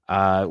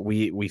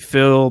we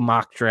fill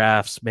mock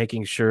drafts,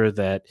 making sure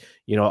that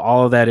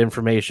all of that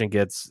information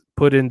gets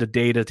put into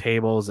data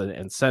tables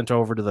and sent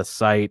over to the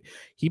site.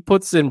 He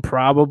puts in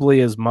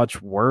probably as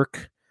much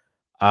work,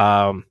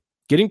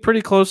 getting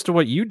pretty close to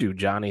what you do,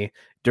 Johnny,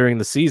 during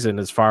the season,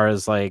 as far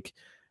as like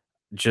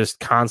just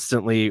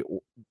constantly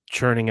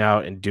churning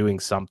out and doing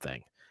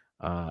something.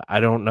 I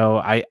don't know.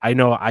 I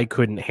know I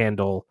couldn't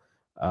handle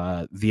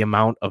the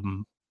amount of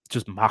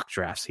just mock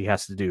drafts he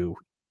has to do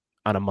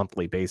on a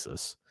monthly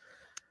basis.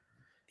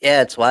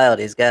 Yeah, it's wild.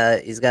 He's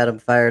got him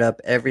fired up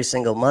every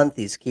single month.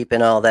 He's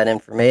keeping all that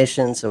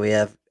information, so we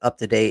have up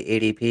to date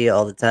ADP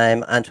all the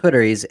time. On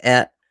Twitter, he's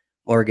at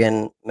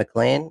Morgan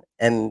McLean,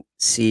 McLane.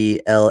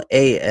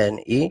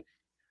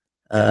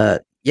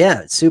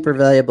 Yeah, super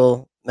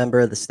valuable member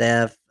of the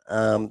staff.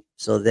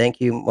 So thank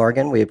you,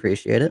 Morgan. We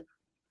appreciate it.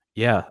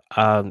 Yeah,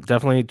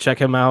 definitely check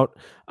him out.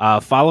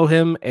 Follow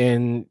him,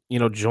 and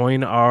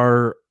join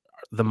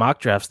the mock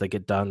drafts that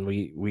get done.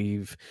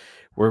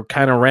 We're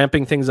kind of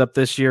ramping things up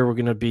this year. We're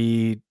going to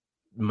be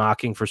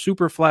mocking for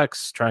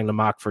Superflex, trying to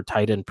mock for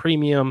tight end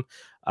premium,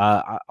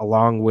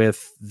 along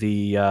with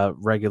the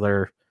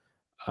regular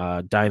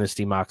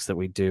dynasty mocks that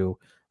we do.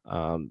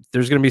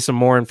 There's going to be some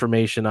more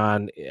information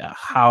on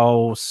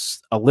how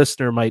a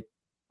listener might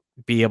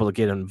be able to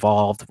get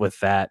involved with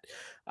that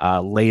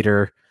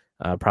later,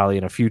 probably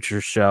in a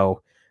future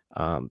show,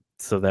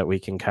 so that we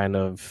can kind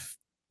of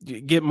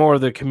get more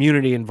of the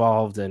community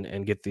involved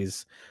and get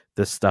this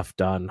stuff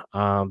done.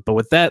 But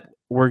with that,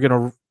 we're going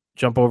to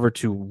jump over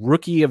to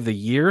Rookie of the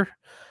Year.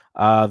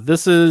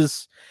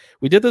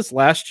 We did this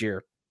last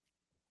year,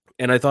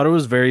 and I thought it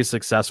was very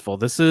successful.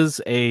 This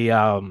is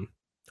a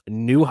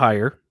new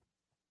hire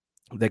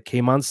that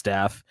came on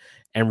staff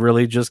and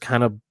really just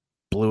kind of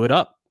blew it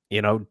up.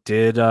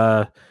 Did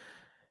a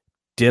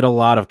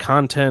lot of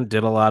content,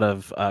 did a lot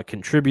of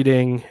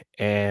contributing,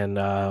 and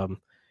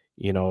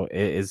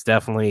is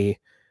definitely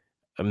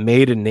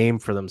made a name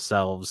for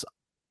themselves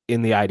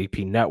in the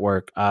IDP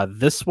network.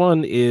 This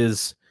one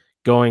is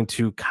going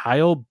to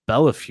Kyle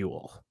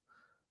Bellafuel.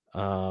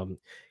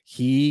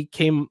 He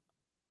came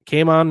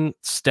on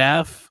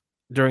staff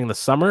during the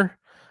summer.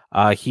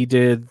 He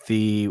did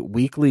the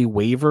weekly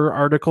waiver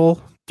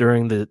article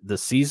during the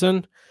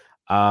season.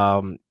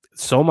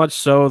 So much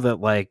so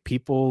that like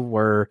it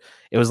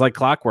was like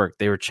clockwork.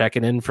 They were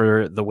checking in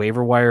for the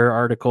waiver wire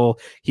article.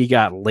 He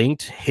got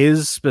linked.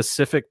 His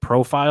specific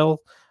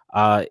profile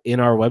in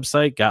our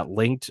website got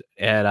linked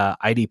at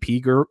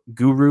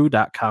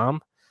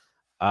idpguru.com,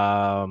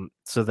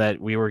 so that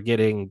we were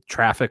getting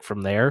traffic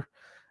from there.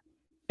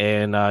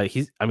 And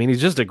he's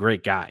just a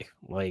great guy.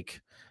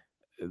 Like,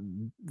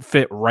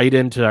 fit right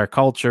into our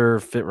culture,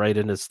 fit right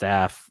into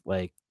staff.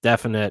 Like,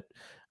 definite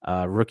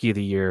Rookie of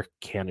the Year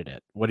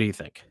candidate. What do you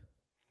think?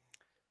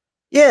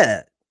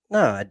 Yeah,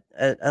 no,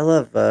 I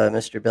love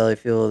Mr.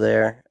 Bellyfuel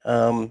there.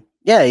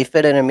 Yeah, he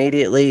fit in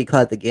immediately. He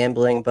caught the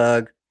gambling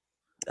bug.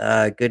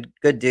 Good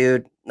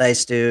dude,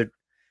 nice dude.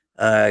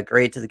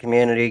 Great to the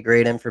community,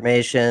 great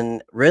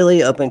information.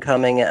 Really up and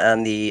coming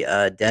on the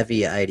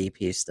Devi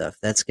IDP stuff.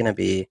 That's going to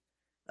be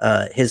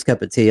his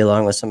cup of tea,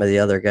 along with some of the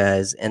other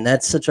guys. And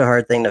that's such a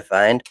hard thing to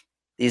find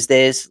these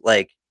days.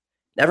 Like,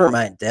 never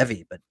mind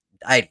Devi, but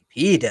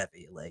IDP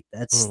Devi. Like,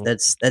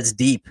 that's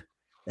deep.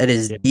 That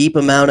is deep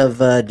amount of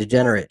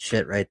degenerate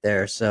shit right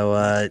there.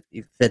 So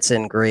it fits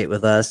in great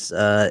with us.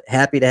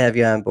 Happy to have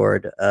you on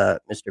board,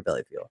 Mr.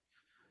 Bellyfuel.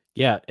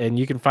 Yeah, and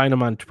you can find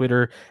him on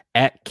Twitter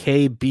at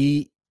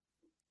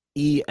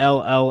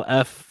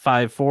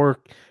KBELLF54,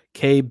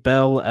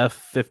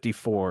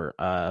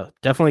 KBellF54.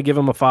 Definitely give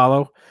him a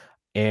follow,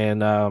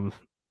 and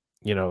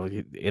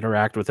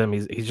interact with him.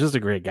 He's just a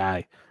great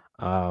guy.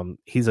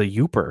 He's a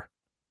Youper,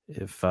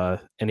 if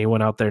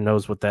anyone out there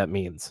knows what that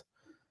means.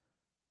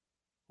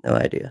 No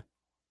idea.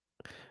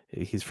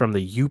 He's from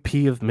the UP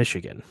of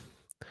Michigan.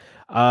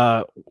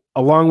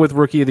 Along with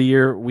Rookie of the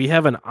Year, we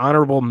have an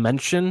honorable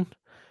mention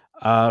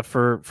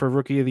for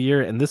Rookie of the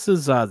Year, and this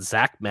is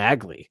Zach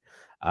Magley,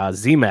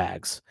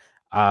 Z-Mags.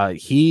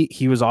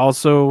 He was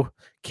also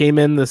came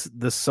in this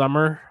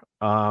summer,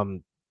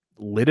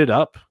 lit it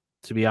up,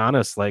 to be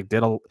honest. Like,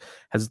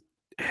 has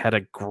had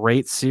a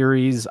great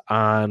series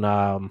on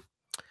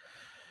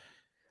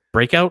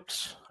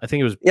breakout. I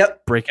think it was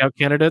Yep. breakout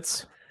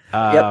candidates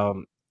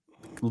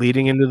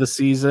leading into the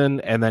season,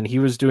 and then he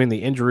was doing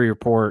the injury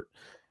report.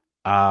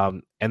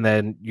 And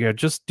then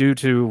just due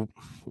to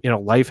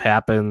life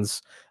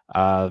happens,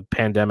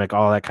 pandemic,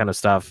 all that kind of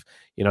stuff.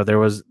 There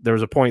was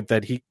a point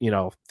that he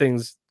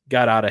things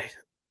got out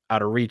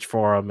of reach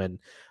for him, and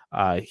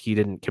he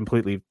didn't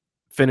completely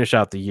finish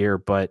out the year.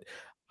 But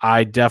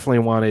I definitely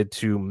wanted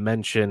to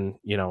mention,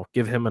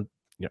 give him an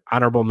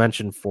honorable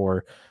mention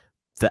for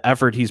the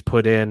effort he's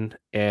put in,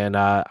 and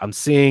I'm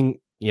seeing,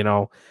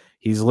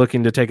 he's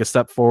looking to take a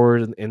step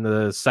forward in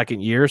the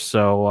second year.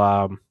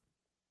 So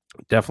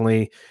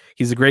definitely,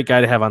 he's a great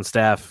guy to have on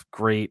staff.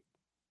 Great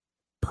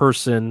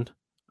person.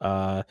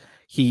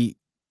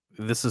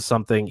 This is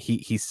something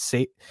he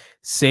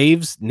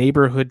saves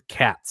neighborhood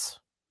cats.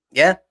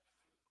 Yeah.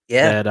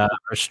 That are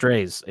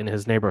strays in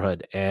his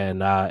neighborhood,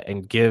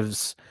 and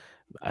gives.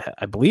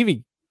 I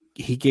believe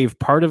he gave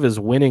part of his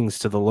winnings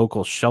to the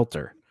local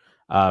shelter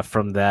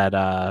from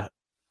that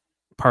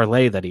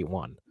parlay that he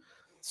won.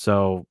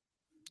 So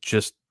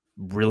just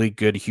really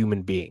good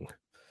human being.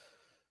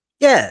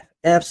 Yeah,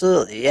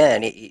 absolutely. Yeah,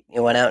 and he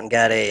went out and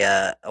got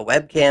a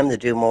webcam to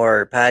do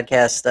more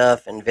podcast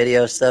stuff and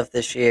video stuff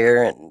this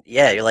year. And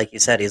yeah, like you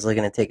said, he's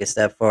looking to take a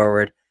step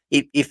forward.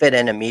 He fit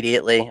in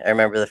immediately. I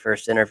remember the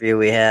first interview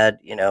we had.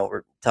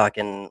 We're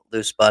talking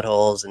loose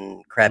buttholes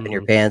and crapping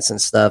your pants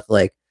and stuff.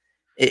 Like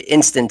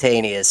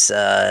instantaneous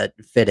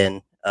fit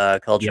in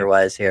culture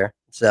wise here.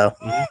 So,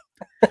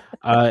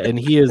 and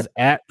he is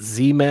at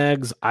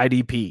ZMags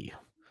IDP.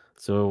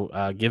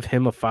 So give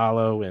him a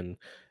follow and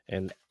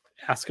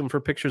ask him for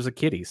pictures of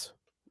kitties.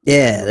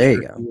 Yeah, there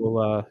you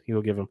go. He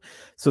will give them.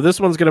 So this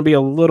one's going to be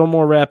a little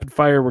more rapid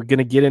fire. We're going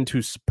to get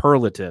into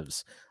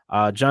superlatives.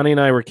 Johnny and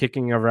I were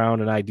kicking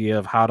around an idea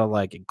of how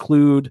to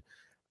include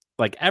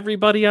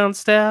everybody on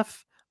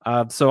staff.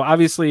 So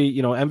obviously,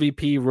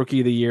 MVP, Rookie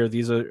of the Year,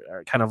 these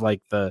are kind of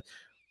like the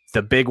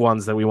big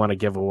ones that we want to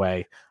give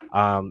away.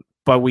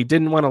 But we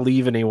didn't want to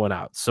leave anyone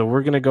out. So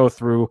we're going to go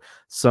through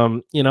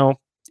some,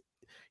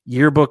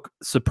 yearbook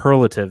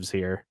superlatives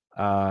here.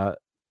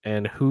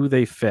 And who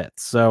they fit.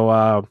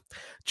 So,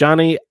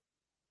 Johnny,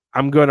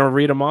 I'm going to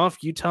read them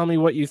off. You tell me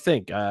what you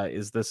think.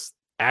 Is this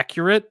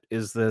accurate?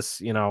 Is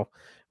this,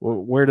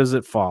 where does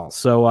it fall?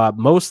 So,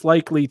 most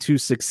likely to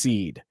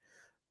succeed,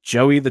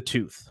 Joey the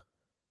Tooth.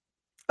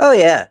 Oh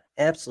yeah,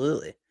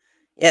 absolutely.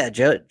 Yeah,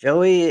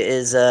 Joey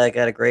is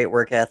got a great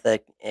work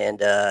ethic and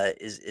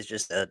is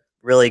just a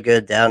really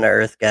good down to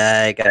earth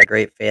guy. Got a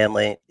great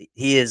family.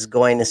 He is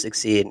going to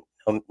succeed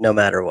no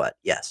matter what.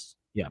 Yes.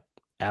 Yeah,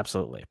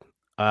 absolutely.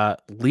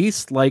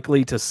 Least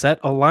likely to set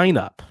a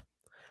lineup,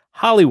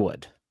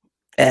 Hollywood.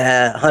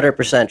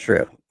 100%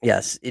 true.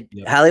 Yes.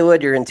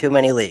 Hollywood, you're in too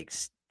many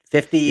leagues.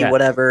 50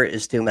 whatever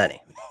is too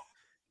many.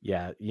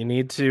 Yeah, you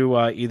need to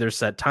either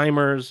set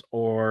timers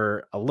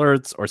or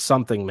alerts or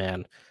something,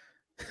 man.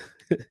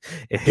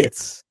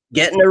 It's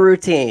getting a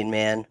routine,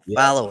 man.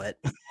 Follow it.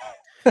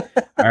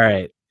 All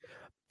right.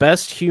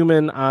 Best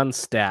human on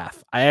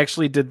staff. I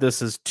actually did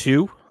this as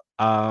 2.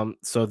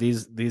 So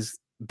these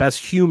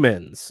best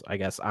humans, I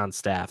guess, on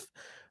staff,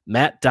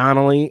 Matt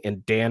Donnelly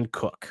and Dan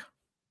Cook.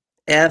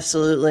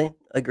 Absolutely.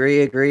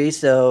 Agree.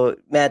 So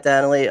Matt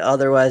Donnelly,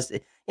 otherwise,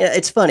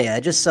 it's funny.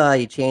 I just saw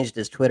he changed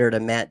his Twitter to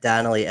Matt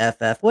Donnelly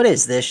FF. What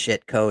is this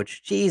shit,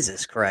 coach?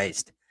 Jesus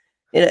Christ.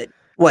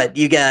 What,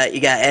 you got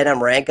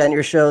Adam Rank on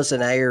your show, so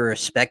now you're a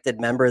respected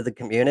member of the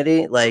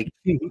community? Like,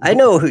 I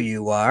know who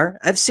you are.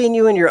 I've seen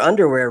you in your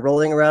underwear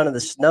rolling around in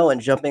the snow and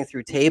jumping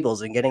through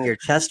tables and getting your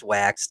chest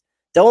waxed.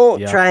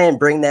 Don't try and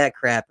bring that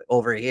crap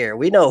over here.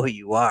 We know who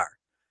you are,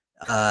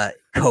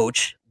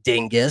 Coach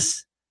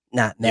Dingus,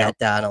 not Matt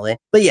Donnelly.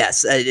 But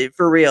yes,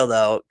 for real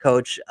though,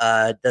 Coach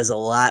does a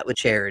lot with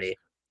charity.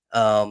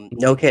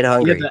 No Kid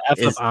Hungry. He did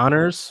the FF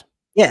honors.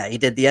 Yeah, he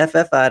did the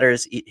FF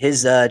honors.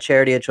 His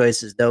charity of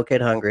choice is No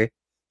Kid Hungry.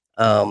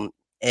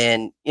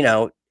 And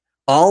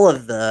all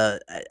of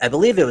I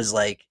believe it was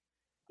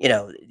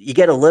you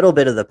get a little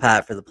bit of the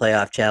pot for the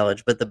playoff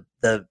challenge, but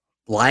the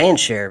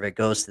lion's share of it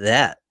goes to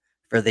that.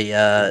 For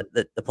the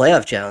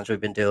playoff challenge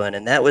we've been doing,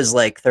 and that was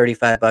like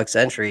 $35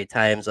 entry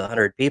times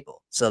 100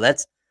 people. So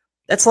that's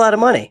a lot of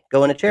money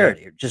going to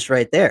charity just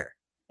right there.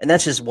 And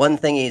that's just one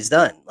thing he's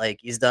done. Like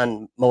he's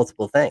done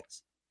multiple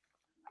things.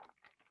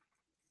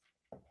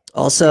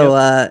 Also,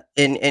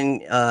 in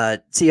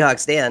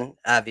Seahawks Dan,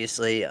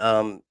 obviously,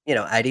 IDP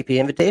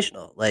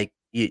Invitational. Like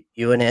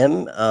you and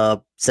him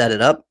set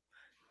it up.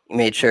 You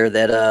made sure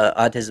that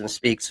Autism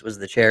Speaks was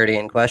the charity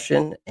in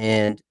question,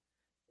 and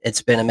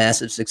it's been a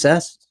massive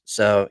success.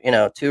 So,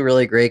 2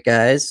 really great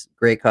guys,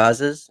 great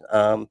causes,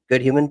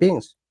 good human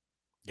beings.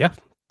 Yeah,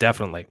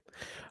 definitely.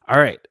 All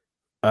right.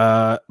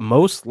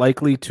 Most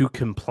likely to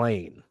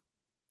complain,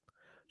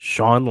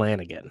 Sean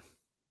Lanigan.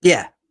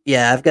 Yeah,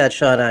 I've got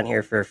Sean on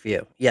here for a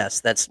few.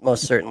 Yes, that's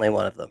most certainly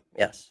one of them.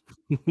 Yes.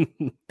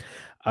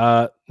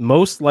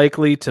 Most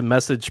likely to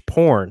message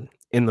porn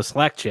in the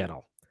Slack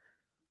channel.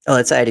 Oh,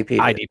 it's IDP. Dude.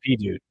 IDP,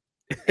 dude.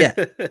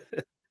 Yeah.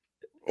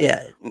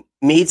 Yeah,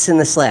 meets in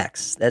the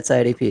slacks. That's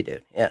IDP,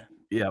 dude. Yeah.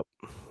 Yep.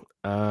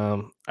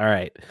 All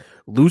right.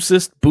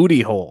 Loosest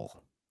booty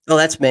hole. Oh,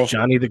 that's me.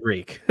 Johnny the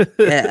Greek.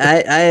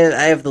 Yeah,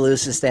 I have the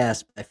loosest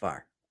ass by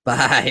far.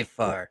 By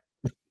far.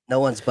 No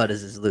one's butt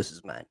is as loose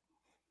as mine.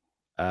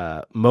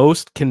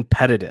 Most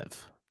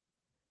competitive.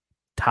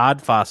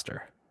 Todd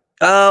Foster.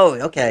 Oh,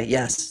 okay.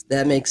 Yes,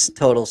 that makes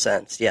total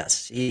sense.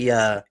 Yes,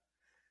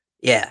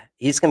 yeah,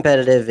 he's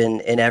competitive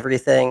in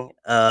everything.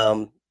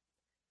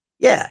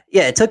 Yeah,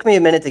 it took me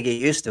a minute to get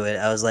used to it.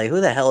 I was like,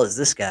 "Who the hell is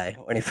this guy?"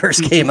 when he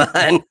first came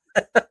on.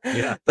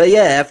 Yeah. But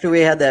yeah, after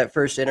we had that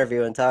first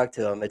interview and talked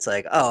to him, it's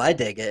like, "Oh, I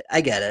dig it.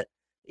 I get it."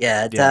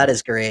 Yeah, Yeah. Todd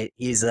is great.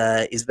 He's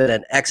been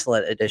an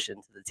excellent addition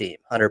to the team.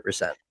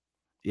 100%.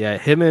 Yeah,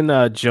 him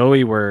and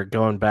Joey were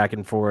going back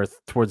and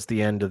forth towards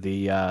the end of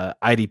the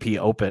IDP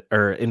Open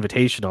or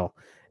Invitational,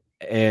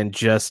 and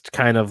just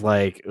kind of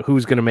like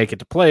who's going to make it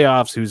to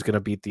playoffs, who's going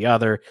to beat the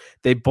other.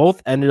 They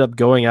both ended up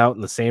going out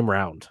in the same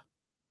round.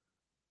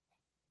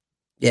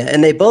 Yeah,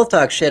 and they both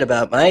talk shit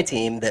about my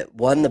team that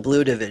won the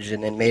blue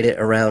division and made it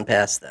around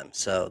past them.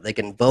 So they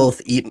can both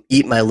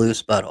eat my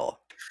loose butthole.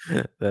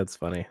 That's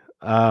funny.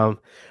 All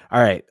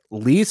right,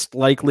 least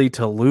likely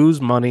to lose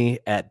money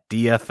at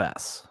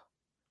DFS.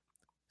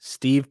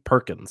 Steve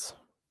Perkins.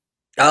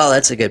 Oh,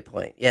 that's a good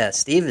point. Yeah,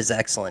 Steve is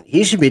excellent.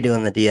 He should be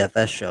doing the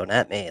DFS show,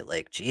 not me.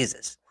 Like,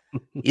 Jesus.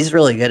 He's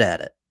really good at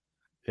it.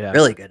 Yeah.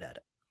 Really good at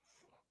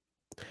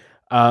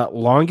it.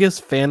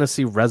 Longest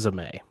fantasy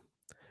resume.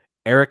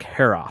 Eric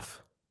Haroff.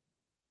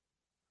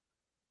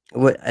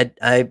 What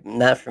I'm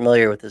not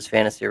familiar with his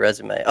fantasy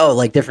resume. Oh,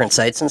 like different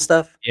sites and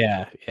stuff?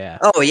 Yeah.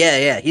 Oh,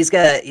 yeah. He's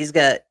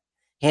got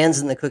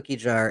hands in the cookie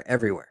jar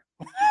everywhere.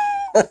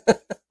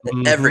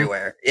 Mhm.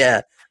 Everywhere.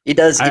 Yeah. He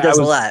does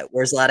a lot.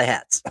 Wears a lot of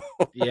hats.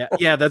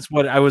 Yeah, that's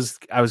what I was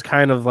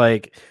kind of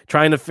like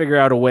trying to figure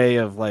out a way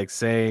of like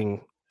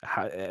saying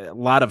a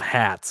lot of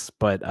hats,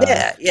 but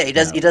yeah, he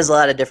does a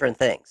lot of different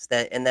things.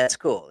 That's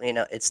cool. You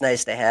know, it's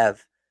nice to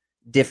have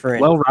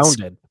different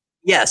well-rounded.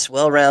 Yes,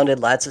 well-rounded,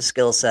 lots of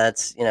skill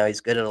sets. You know,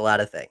 he's good at a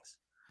lot of things.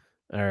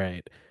 All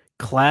right.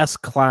 Class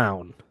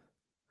clown.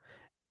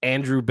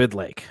 Andrew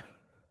Bidlake.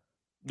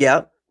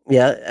 Yeah.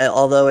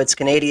 Although it's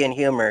Canadian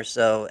humor,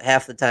 so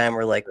half the time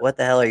we're like, "What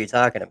the hell are you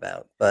talking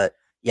about?" But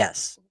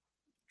yes,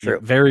 true.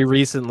 Very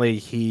recently,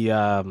 he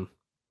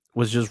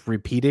was just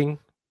repeating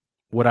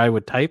what I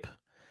would type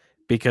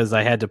because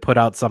I had to put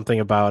out something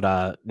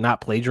about not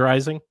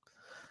plagiarizing.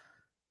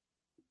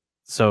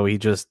 So he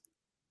just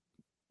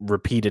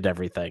repeated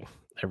everything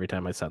every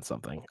time I sent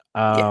something.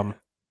 Yeah,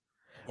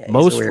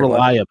 most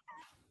reliable.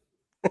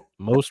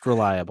 Most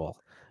reliable.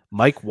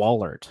 Mike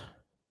Wallert.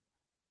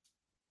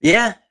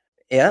 Yeah.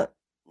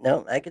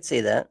 No, I could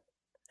see that.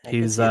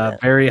 He's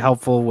very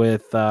helpful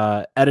with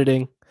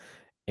editing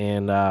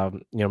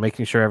and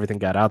making sure everything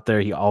got out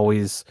there. He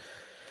always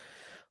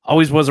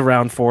was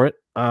around for it.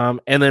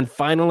 And then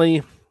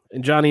finally,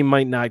 and Johnny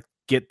might not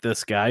get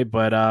this guy,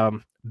 but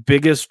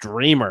biggest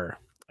dreamer.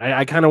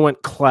 I kind of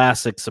went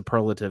classic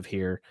superlative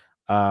here.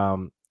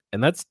 And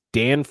that's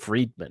Dan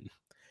Friedman.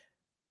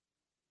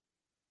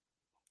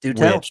 Do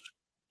tell. Which,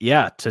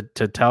 yeah,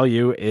 to tell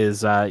you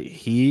is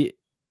he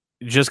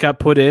just got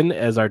put in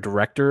as our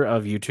director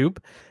of YouTube,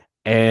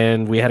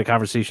 and we had a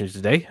conversation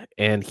today,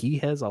 and he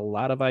has a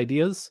lot of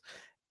ideas,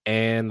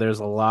 and there's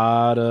a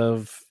lot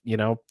of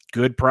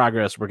good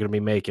progress we're going to be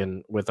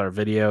making with our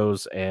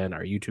videos and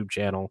our YouTube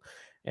channel,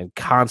 and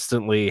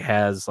constantly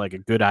has like a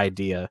good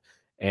idea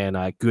and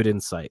good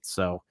insight.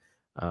 So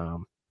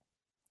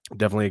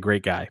definitely a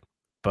great guy.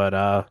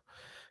 But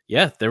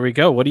yeah, there we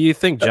go. What do you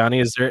think,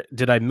 Johnny?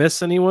 Did I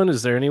miss anyone?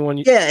 Is there anyone?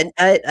 Yeah,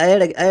 I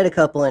had a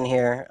couple in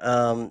here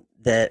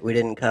that we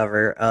didn't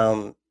cover.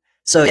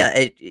 So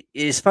yeah,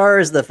 as far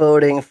as the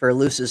voting for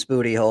loosest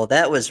booty hole,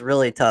 that was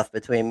really tough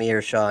between me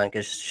or Sean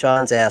because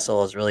Sean's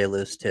asshole is really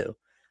loose too.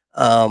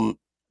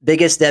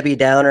 Biggest Debbie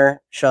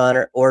Downer,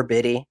 Sean or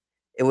Biddy.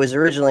 It was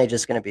originally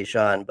just going to be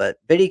Sean, but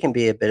Biddy can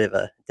be a bit of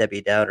a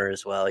Debbie Downer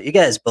as well. You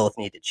guys both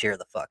need to cheer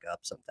the fuck up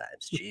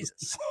sometimes.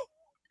 Jesus.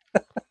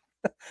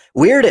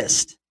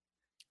 Weirdest.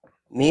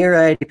 Me or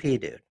IDP,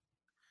 dude?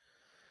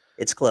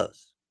 It's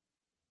close.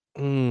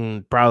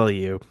 Probably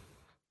you.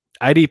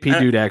 IDP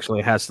dude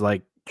actually has to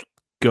like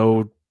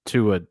go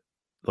to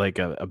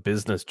a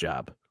business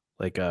job.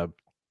 Like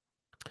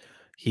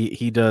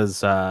he does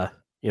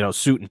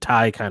suit and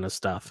tie kind of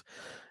stuff.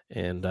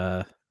 And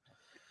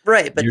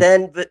right,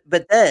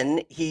 but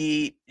then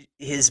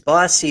his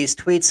boss sees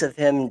tweets of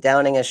him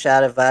downing a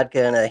shot of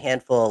vodka and a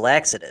handful of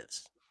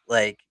laxatives.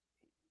 Like,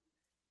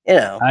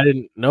 I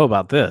didn't know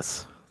about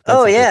this.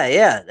 That's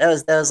yeah. That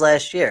was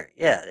last year.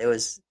 Yeah, it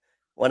was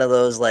one of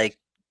those like,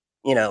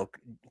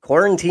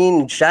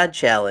 quarantine shot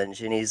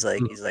challenge, and he's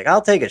like,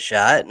 I'll take a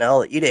shot and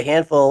I'll eat a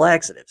handful of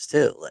laxatives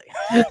too.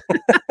 Like,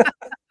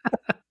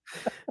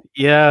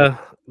 yeah,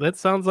 that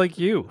sounds like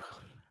you.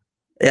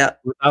 Yeah,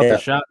 without the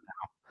shot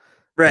now.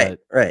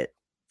 Right.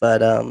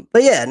 But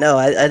yeah, no,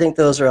 I think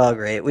those are all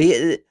great.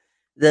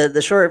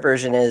 The short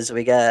version is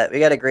we got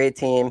a great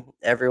team.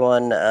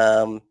 Everyone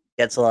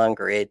gets along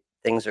great.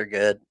 Things are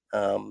good.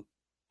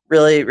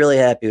 Really, really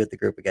happy with the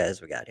group of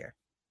guys we got here.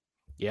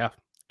 Yeah.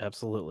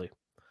 Absolutely.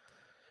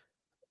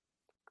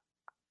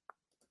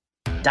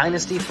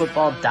 Dynasty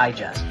Football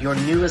Digest, your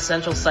new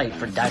essential site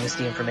for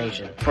Dynasty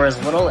information. For as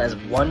little as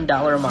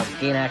 $1 a month,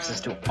 gain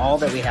access to all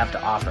that we have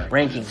to offer.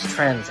 Rankings,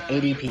 trends,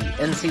 ADP,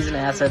 in-season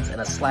assets,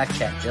 and a Slack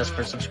chat just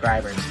for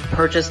subscribers.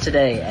 Purchase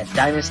today at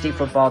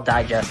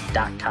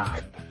dynastyfootballdigest.com.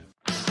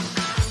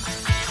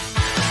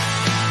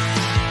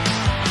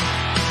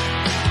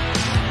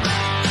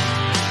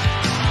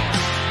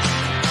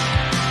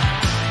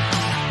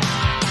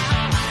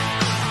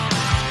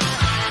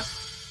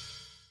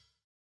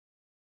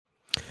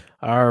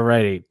 All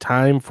righty,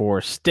 time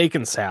for steak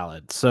and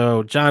salad.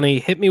 So,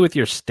 Johnny, hit me with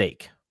your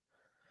steak.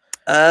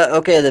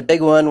 Okay, the big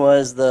one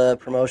was the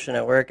promotion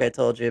at work I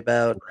told you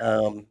about.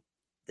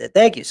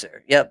 Thank you,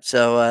 sir. Yep.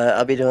 So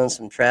I'll be doing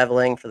some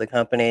traveling for the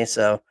company.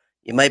 So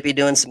you might be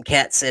doing some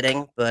cat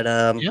sitting, but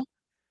Yeah.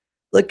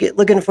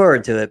 looking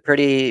forward to it.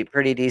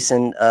 Pretty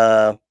decent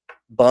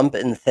bump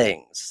in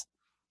things.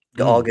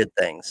 All good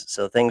things.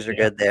 So things are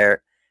good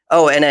there.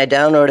 Oh, and I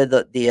downloaded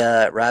the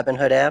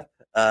Robinhood app.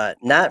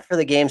 Not for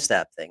the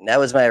GameStop thing. That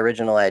was my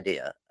original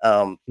idea.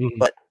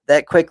 But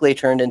that quickly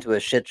turned into a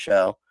shit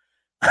show.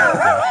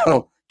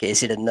 In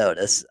case you didn't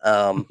notice.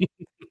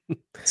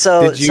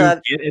 So did you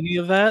get any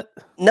of that?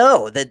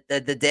 No,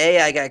 the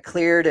day I got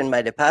cleared and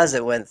my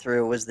deposit went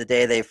through was the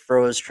day they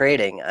froze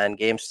trading on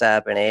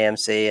GameStop and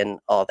AMC and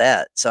all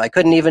that. So I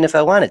couldn't even if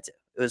I wanted to.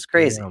 It was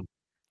crazy.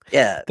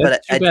 Yeah,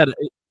 that's too bad.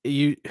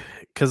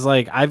 Because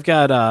like I've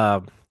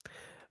got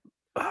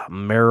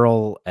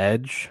Merrill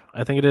Edge,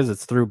 I think it is.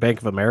 It's through Bank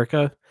of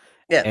America.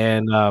 Yeah,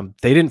 and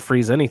they didn't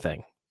freeze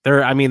anything.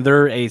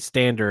 They're a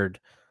standard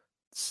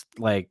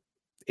like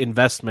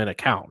investment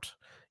account,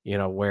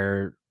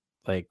 where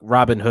like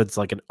Robinhood's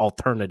like an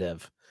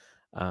alternative.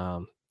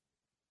 But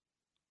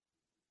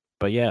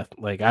yeah,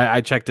 like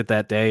I checked it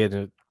that day,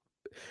 and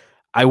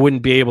I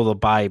wouldn't be able to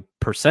buy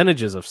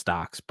percentages of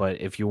stocks, but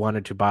if you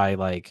wanted to buy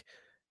like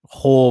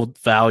whole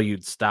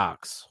valued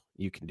stocks,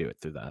 you can do it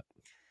through that.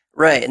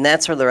 right. And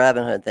that's where the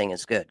Robinhood thing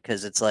is good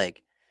because it's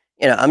like,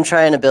 I'm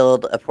trying to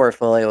build a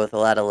portfolio with a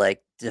lot of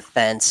like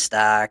defense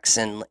stocks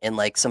and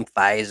like some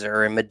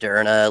Pfizer and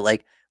Moderna,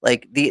 like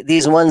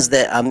these ones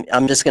that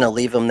I'm just going to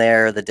leave them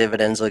there. The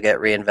dividends will get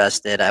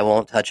reinvested. I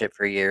won't touch it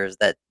for years,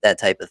 that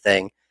type of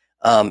thing.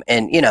 And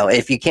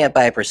if you can't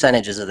buy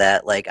percentages of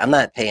that, like I'm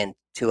not paying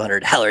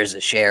 $200 a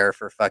share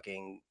for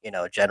fucking,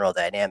 General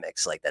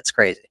Dynamics. Like that's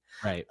crazy.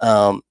 Right.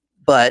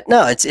 But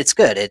no, it's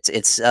good.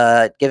 It's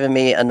giving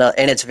me enough,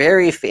 and it's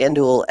very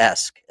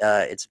FanDuel-esque.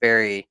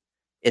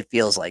 It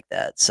feels like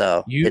that.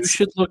 So you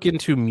should look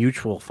into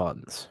mutual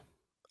funds.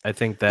 I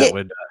think that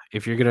would,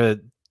 if you're going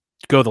to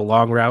go the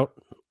long route,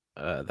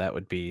 that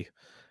would be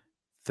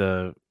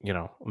the,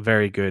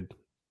 very good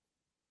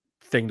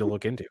thing to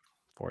look into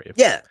for you.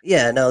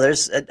 Yeah. No,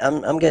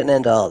 I'm getting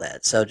into all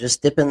that. So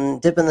just dipping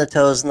the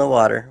toes in the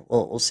water.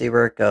 We'll see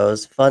where it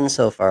goes. Fun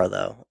so far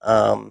though.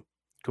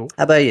 Cool.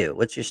 How about you?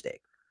 What's your steak?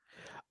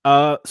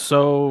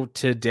 So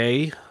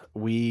today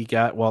we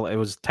got, well, it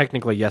was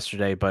technically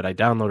yesterday, but I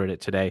downloaded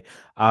it today.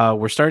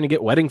 We're starting to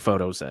get wedding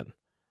photos in.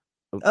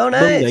 Oh,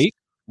 nice.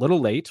 Little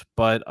late,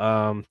 but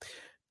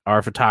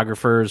our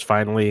photographers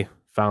finally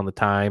found the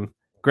time.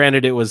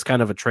 Granted, it was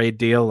kind of a trade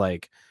deal.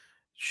 Like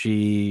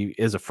she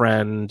is a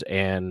friend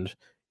and,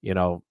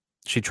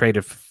 she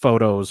traded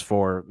photos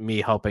for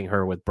me helping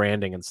her with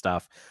branding and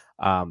stuff.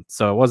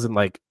 So it wasn't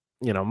like,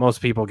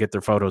 most people get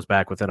their photos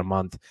back within a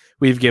month.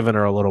 We've given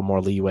her a little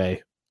more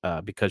leeway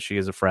because she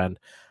is a friend.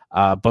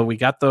 But we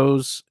got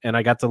those and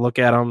I got to look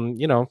at them,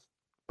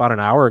 about an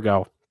hour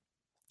ago.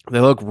 They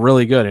look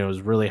really good. And I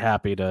was really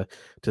happy to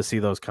see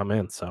those come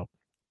in. So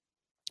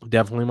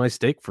definitely my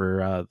steak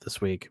for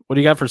this week. What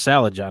do you got for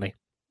salad, Johnny?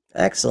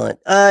 Excellent.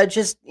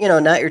 Just,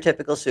 not your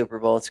typical Super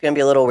Bowl. It's going to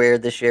be a little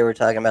weird this year. We're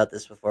talking about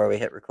this before we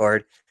hit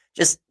record.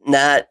 Just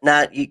not,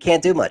 you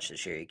can't do much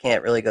this year. You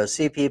can't really go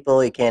see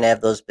people. You can't have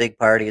those big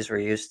parties we're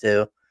used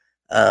to.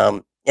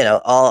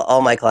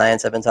 All my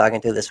clients I've been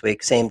talking to this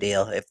week, same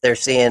deal. If they're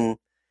seeing,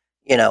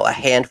 a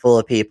handful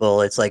of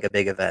people, it's like a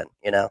big event,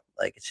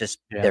 like it's just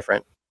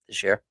different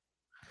this year.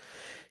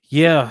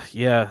 Yeah.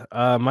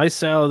 My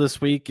salad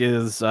this week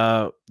is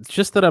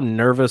just that I'm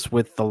nervous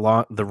with the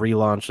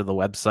relaunch of the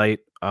website.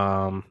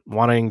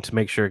 Wanting to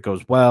make sure it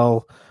goes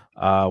well.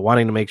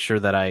 Wanting to make sure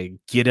that I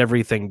get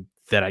everything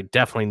that I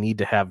definitely need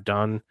to have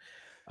done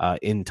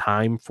in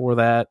time for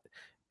that.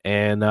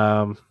 And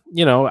I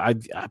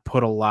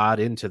put a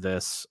lot into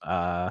this,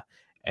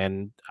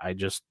 and I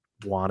just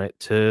want it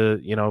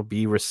to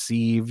be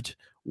received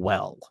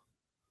well.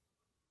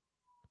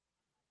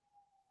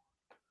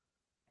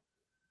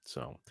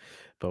 So,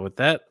 but with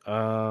that,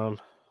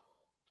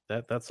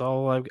 that's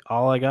all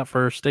I got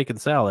for steak and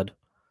salad.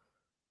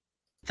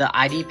 The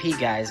IDP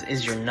Guys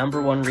is your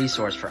 #1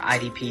 resource for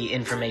IDP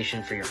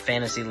information for your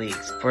fantasy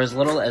leagues. For as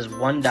little as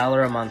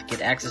 $1 a month,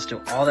 get access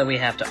to all that we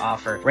have to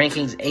offer.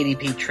 Rankings,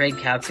 ADP, trade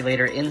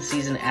calculator,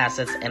 in-season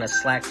assets, and a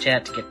Slack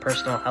chat to get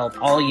personal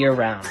help all year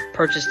round.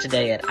 Purchase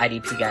today at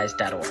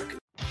idpguys.org.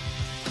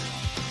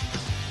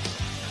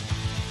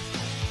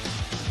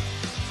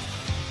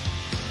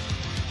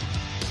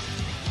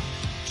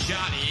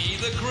 Johnny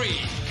the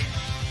Greek.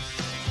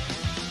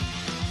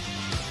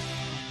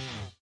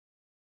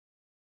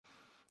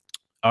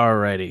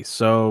 Alrighty,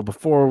 so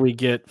before we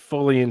get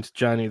fully into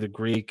Johnny the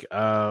Greek,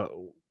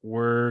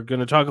 we're going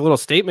to talk a little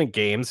statement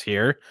games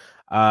here.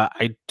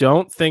 I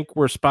don't think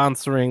we're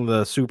sponsoring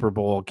the Super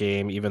Bowl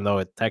game, even though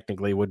it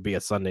technically would be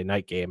a Sunday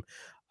night game.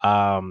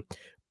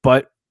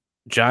 But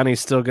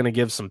Johnny's still going to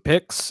give some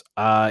picks.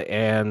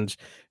 And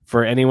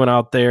for anyone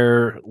out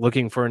there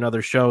looking for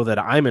another show that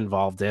I'm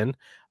involved in,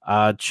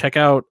 check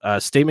out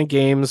Statement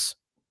Games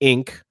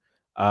Inc.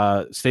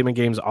 Statement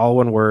Games, all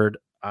one word,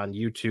 on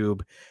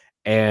YouTube.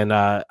 And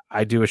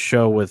I do a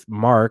show with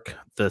Mark,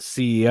 the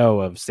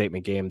CEO of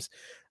Statement Games.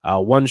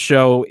 One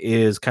show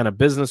is kind of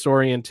business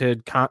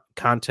oriented,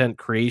 content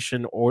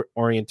creation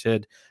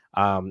oriented.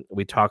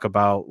 We talk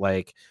about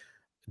like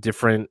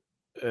different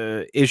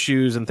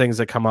issues and things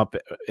that come up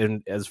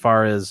in as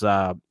far as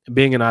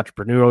being an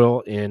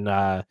entrepreneurial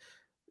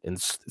in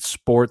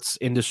sports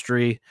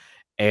industry,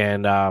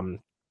 and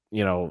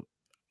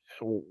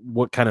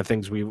what kind of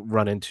things we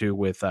run into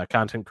with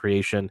content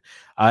creation.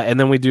 And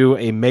then we do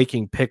a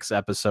making picks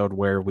episode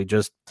where we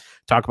just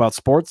talk about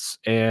sports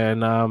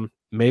and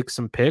make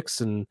some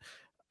picks, and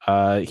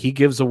he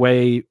gives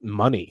away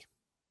money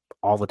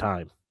all the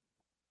time.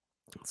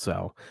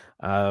 So,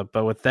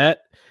 but with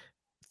that,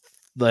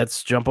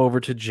 let's jump over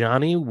to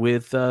Johnny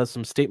with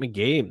some statement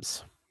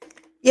games.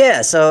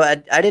 Yeah, so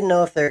I didn't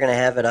know if they're going to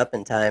have it up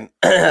in time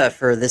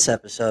for this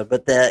episode,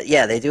 but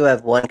they do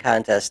have one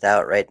contest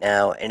out right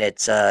now, and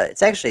it's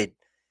actually,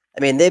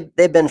 I mean,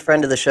 they've been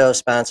friend of the show,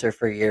 sponsor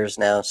for years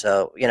now,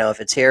 so if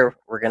it's here,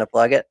 we're going to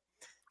plug it.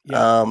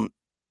 Yeah.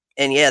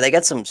 And yeah, they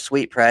got some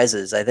sweet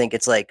prizes. I think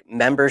it's like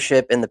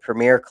membership in the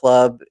Premier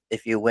Club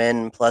if you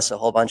win, plus a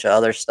whole bunch of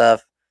other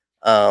stuff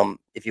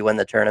if you win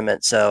the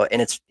tournament. So,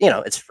 and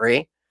it's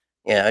free.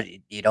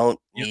 You don't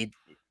need.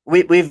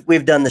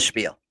 We've done the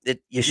spiel.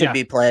 You should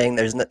be playing.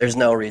 There's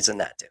no reason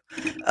not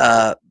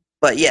to.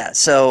 But yeah,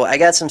 so I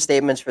got some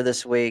statements for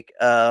this week.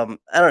 I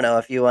don't know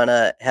if you want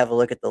to have a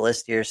look at the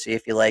list here, see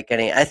if you like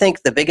any. I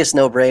think the biggest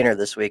no-brainer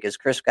this week is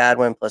Chris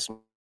Godwin plus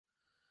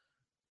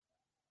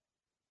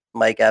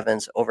Mike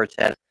Evans over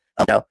 10.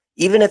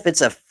 Even if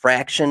it's a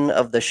fraction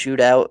of the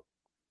shootout,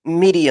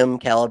 medium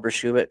caliber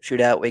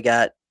shootout we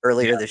got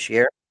earlier this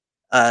year,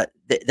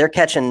 they're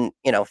catching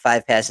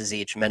 5 passes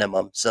each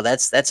minimum. So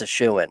that's a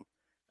shoo-in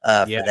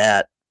for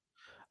that.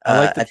 I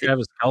like the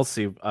Travis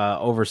Kelce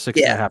over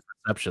 6.5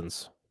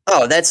 receptions.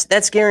 Oh,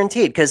 that's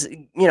guaranteed because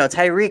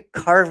Tyreek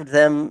carved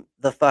them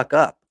the fuck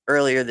up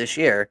earlier this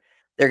year.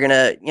 They're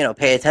gonna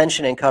pay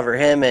attention and cover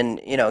him, and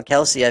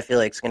Kelce I feel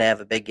like is gonna have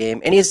a big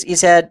game, and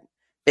he's had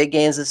big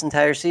games this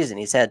entire season.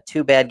 He's had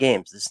 2 bad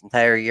games this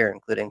entire year,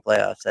 including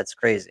playoffs. That's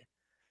crazy.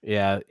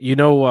 Yeah,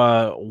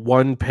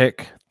 one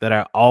pick that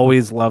I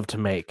always love to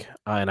make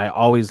and I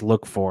always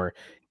look for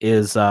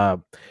is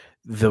the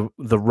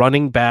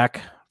running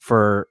back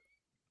for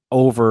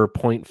over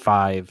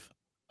 0.5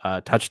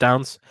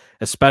 touchdowns,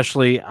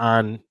 especially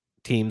on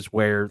teams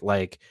where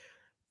like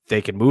they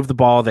can move the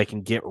ball, they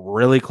can get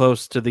really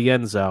close to the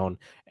end zone,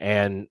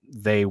 and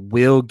they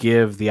will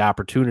give the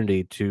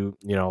opportunity to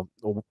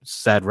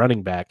said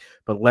running back.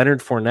 But Leonard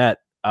Fournette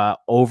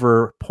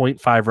over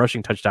 0.5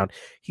 rushing touchdown,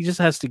 he just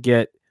has to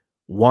get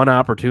one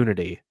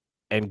opportunity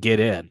and get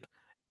in,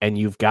 and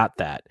you've got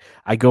that.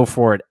 I go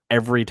for it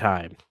every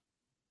time.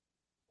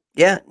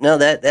 Yeah, no,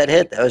 that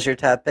hit. That was your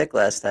top pick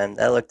last time.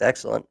 That looked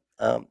excellent.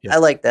 I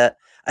like that.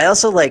 I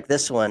also like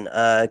this one,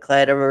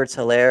 Clyde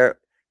Edwards-Helaire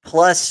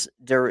plus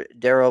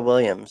Darrell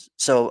Williams.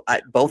 So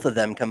both of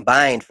them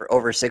combined for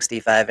over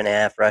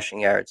 65.5 rushing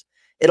yards.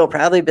 It'll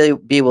probably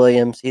be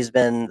Williams. He's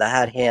been the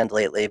hot hand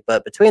lately,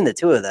 but between the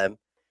two of them,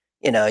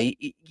 you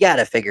got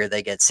to figure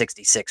they get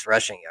 66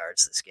 rushing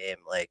yards this game.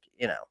 Like,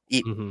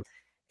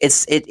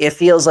 it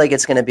feels like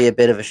it's going to be a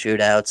bit of a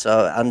shootout.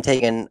 So I'm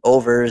taking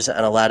overs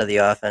on a lot of the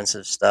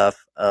offensive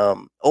stuff.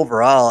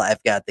 Overall,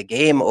 I've got the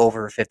game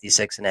over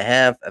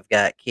 56.5. I've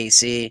got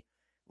KC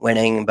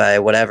winning by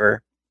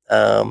whatever.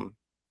 I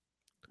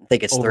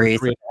think it's over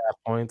 3.5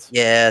 points.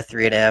 Yeah,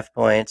 3.5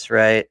 points,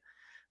 right?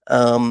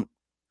 I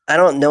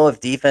don't know if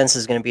defense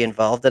is going to be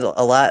involved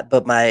a lot,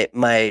 but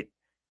my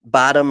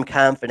bottom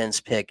confidence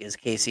pick is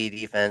KC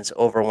defense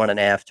over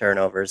 1.5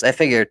 turnovers. I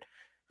figured,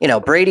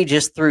 Brady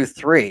just threw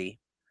 3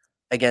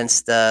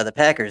 against the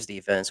Packers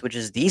defense, which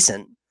is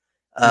decent.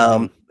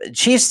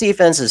 Chiefs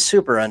defense is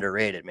super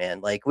underrated,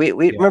 man. Like we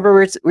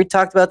remember we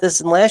talked about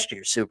this in last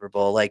year's Super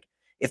Bowl. Like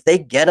if they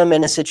get them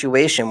in a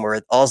situation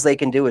where all they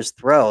can do is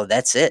throw,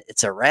 that's it.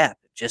 It's a wrap,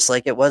 just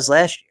like it was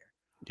last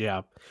year.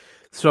 Yeah.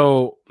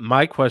 So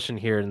my question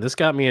here, and this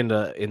got me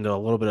into a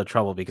little bit of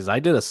trouble because I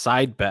did a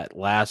side bet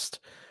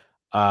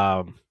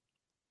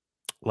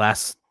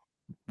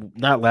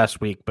not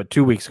last week, but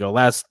 2 weeks ago,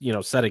 last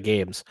set of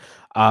games,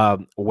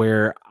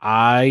 where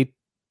I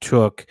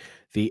took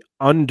the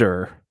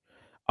under,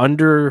 I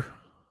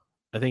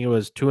think it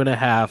was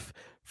 2.5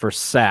 for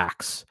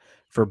sacks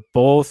for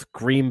both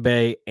Green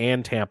Bay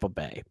and Tampa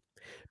Bay,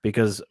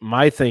 because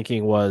my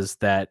thinking was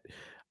that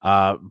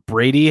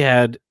Brady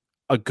had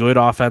a good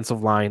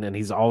offensive line, and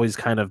he's always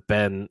kind of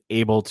been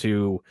able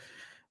to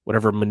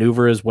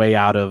maneuver his way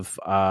out of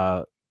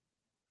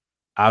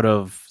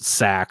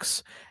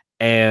sacks.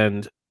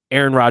 And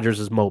Aaron Rodgers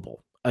is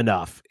mobile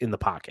enough in the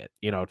pocket,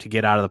 to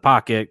get out of the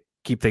pocket,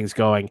 keep things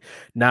going,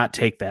 not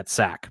take that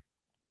sack.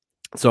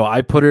 So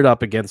I put it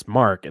up against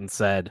Mark and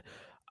said,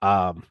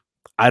 I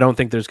don't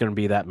think there's going to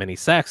be that many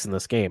sacks in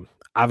this game.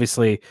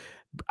 Obviously,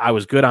 I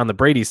was good on the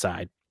Brady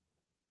side,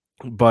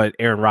 but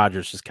Aaron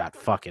Rodgers just got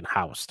fucking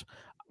housed.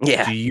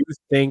 Yeah. Do you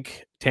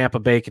think Tampa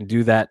Bay can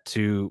do that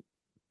to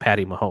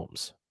Patty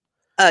Mahomes?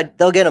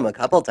 They'll get him a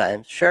couple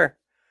times, sure.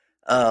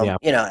 Yeah.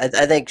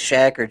 I think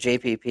Shaq or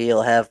JPP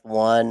will have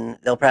one.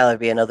 There'll probably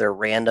be another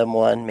random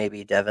one,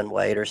 maybe Devin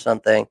White or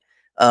something.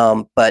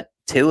 But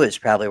 2 is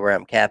probably where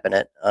I'm capping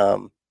it.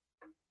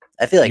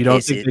 I feel like you don't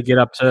Casey. think they get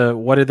up to,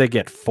 what did they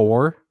get,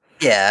 4?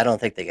 Yeah, I don't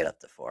think they get up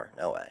to 4.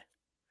 No way.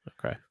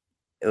 Okay.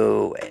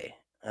 No way.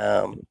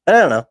 But I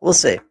don't know. We'll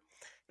see.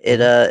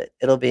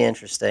 It'll be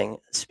interesting.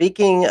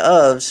 Speaking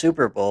of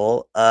Super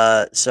Bowl,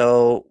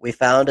 so we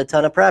found a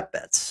ton of prop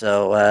bets.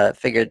 So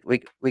figured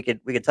we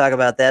could talk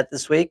about that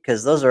this week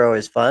because those are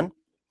always fun.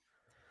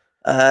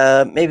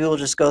 Maybe we'll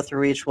just go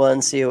through each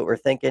one, see what we're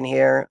thinking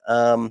here.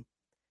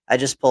 I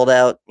just pulled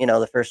out,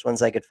 the first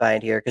ones I could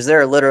find here because there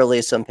are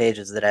literally some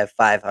pages that have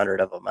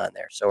 500 of them on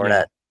there. So we're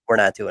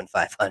not doing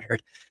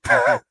 500.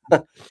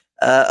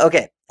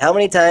 Okay. How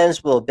many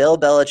times will Bill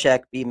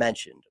Belichick be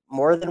mentioned?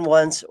 More than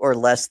once or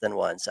less than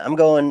once? I'm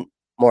going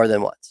more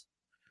than once.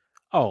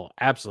 Oh,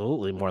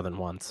 absolutely more than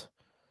once.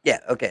 Yeah.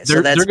 Okay.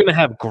 They're going to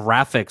have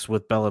graphics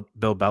with Bill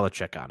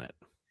Belichick on it.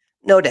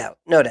 No doubt.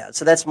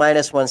 So that's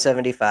minus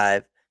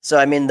 175. So,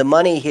 I mean, the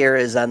money here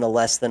is on the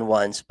less than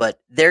once, but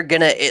they're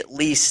going to at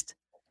least,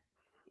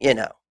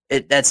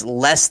 that's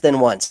less than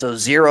once. So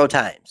 0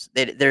 times.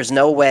 There's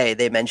no way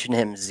they mention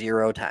him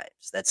 0 times.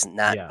 That's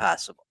not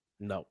possible.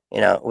 No.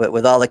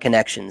 With all the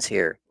connections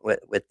here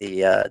with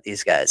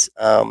these guys.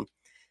 How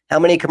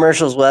many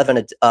commercials will have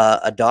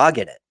a dog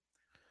in it?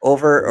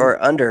 Over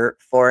or under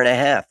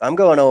 4.5? I'm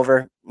going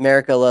over.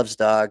 America loves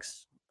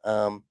dogs.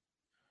 Feel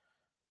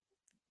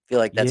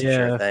like that's a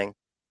sure thing.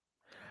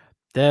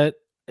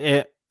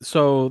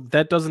 So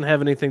that doesn't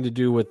have anything to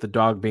do with the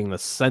dog being the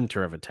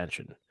center of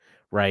attention,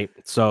 right?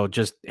 So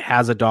just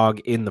has a dog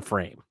in the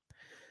frame.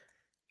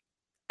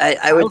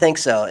 I would think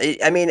so.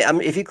 I mean,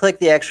 if you click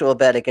the actual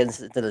bet, it gets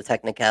into the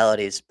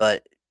technicalities,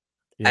 but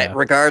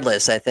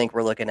regardless, I think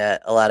we're looking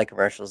at a lot of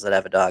commercials that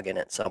have a dog in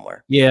it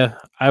somewhere. Yeah,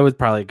 I would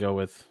probably go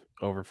with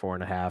over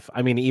 4.5.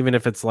 I mean, even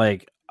if it's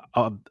like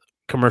a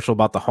commercial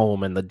about the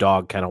home and the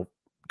dog kind of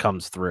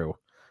comes through,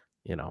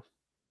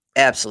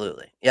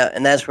 Absolutely. Yeah,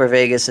 and that's where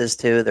Vegas is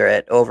too. They're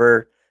at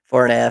over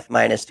 4.5,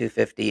 minus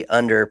 250,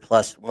 under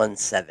plus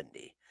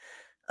 170.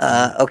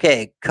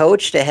 Okay,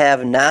 coach to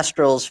have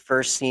nostrils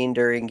first seen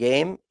during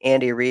game.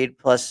 Andy Reid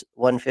plus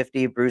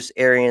 150, Bruce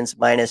Arians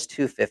minus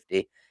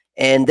 250.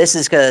 And this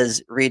is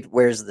because Reid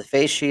wears the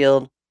face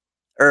shield.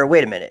 Or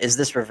wait a minute, is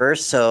this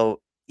reversed?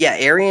 So yeah,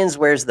 Arians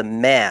wears the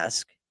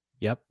mask.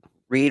 Yep.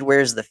 Reid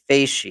wears the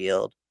face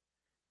shield.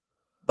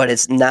 But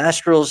it's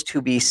nostrils to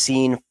be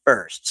seen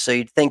first. So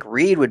you'd think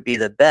Reid would be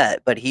the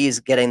bet, but he's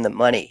getting the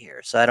money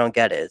here. So I don't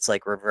get it. It's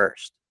like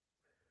reversed.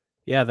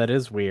 Yeah, that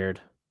is weird.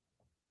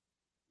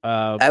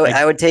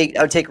 I would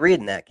take Reid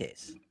in that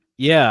case.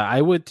 Yeah,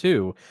 I would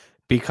too,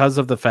 because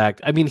of the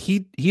fact. I mean,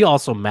 he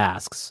also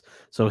masks,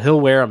 so he'll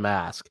wear a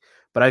mask.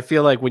 But I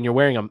feel like when you're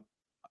wearing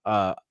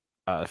a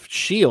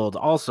shield,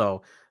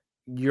 also,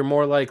 you're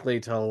more likely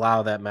to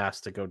allow that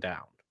mask to go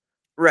down.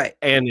 Right.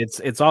 And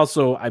it's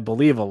also, I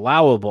believe,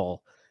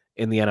 allowable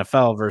in the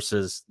NFL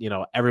versus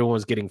everyone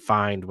was getting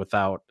fined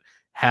without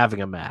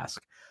having a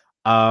mask.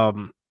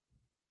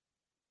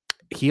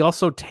 He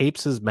also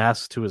tapes his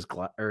mask to his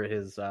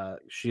his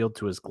shield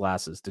to his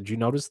glasses. Did you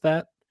notice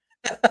that?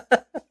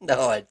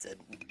 No, I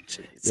didn't.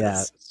 Jesus.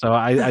 Yeah. So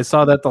I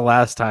saw that the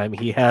last time.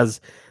 He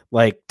has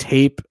like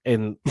tape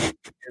and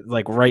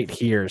like right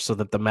here so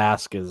that the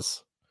mask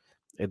it's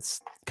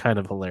kind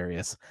of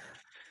hilarious.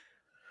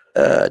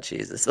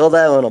 Jesus. Well,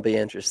 that one will be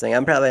interesting.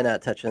 I'm probably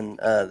not touching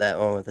that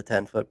one with a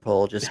 10-foot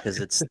pole just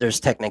because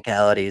there's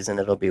technicalities and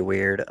it'll be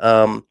weird.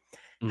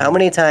 How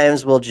many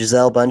times will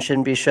Gisele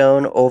Bundchen be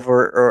shown,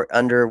 over or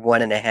under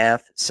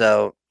 1.5?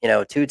 So,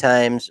 2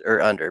 times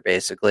or under,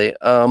 basically.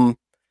 I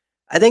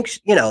think,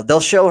 they'll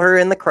show her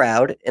in the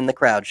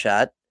crowd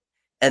shot.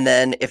 And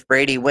then if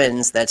Brady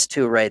wins, that's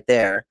 2 right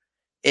there.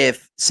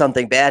 If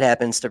something bad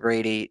happens to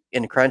Brady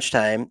in crunch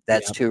time,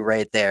 that's 2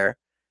 right there.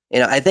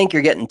 I think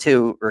you're getting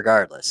 2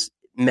 regardless,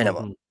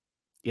 minimum. Mm-hmm.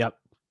 Yep.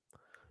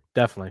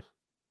 Definitely.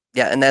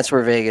 Yeah, and that's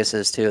where Vegas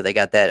is too. They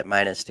got that at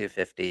minus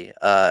 250.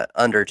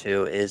 Under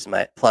 2 is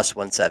my plus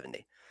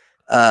 170.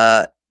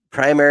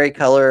 Primary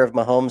color of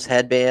Mahomes'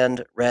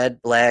 headband: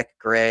 red, black,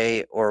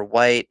 gray, or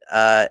white.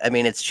 I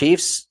mean, it's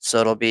Chiefs, so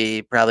it'll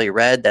be probably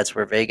red. That's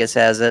where Vegas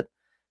has it.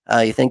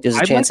 You think there's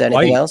a chance at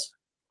anything else?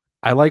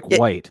 I like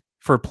white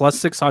for plus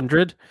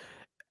 600.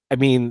 I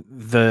mean,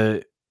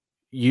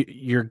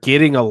 you're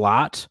getting a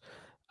lot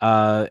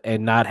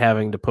and not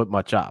having to put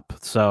much up.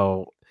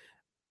 So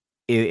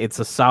it's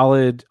a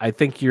solid. I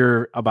think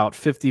you're about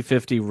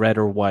 50-50 red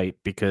or white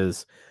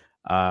because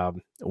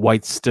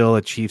white's still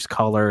a Chiefs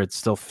color. It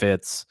still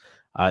fits,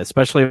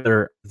 especially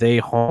if they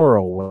home or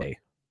away.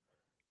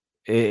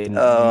 I'm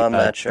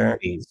not sure.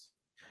 Unis.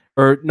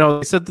 Or no,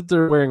 they said that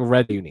they're wearing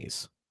red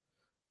unis,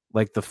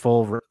 like the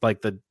full,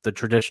 like the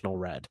traditional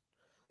red.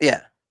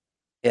 Yeah.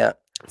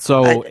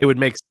 So it would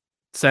make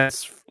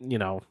sense,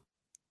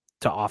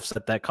 to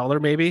offset that color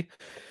maybe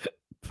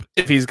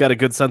if he's got a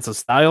good sense of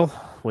style,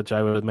 which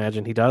I would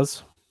imagine he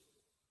does.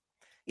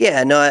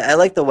 Yeah, no, I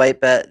like the white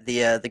bet.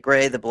 The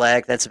gray, the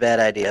black, that's a bad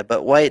idea.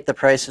 But white, the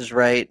price is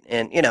right,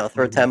 and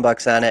throw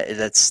 $10 on it.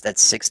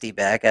 That's 60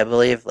 back, I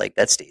believe. Like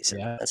that's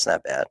decent. Yeah. That's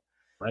not bad.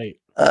 Right.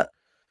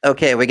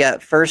 Okay, we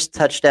got first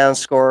touchdown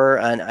scorer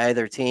on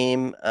either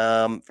team.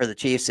 For the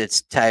Chiefs,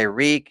 it's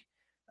Tyreek.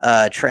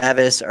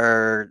 Travis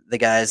are the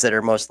guys that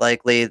are most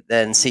likely.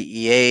 Then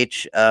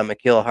CEH,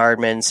 Mekhi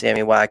Hardman,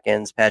 Sammy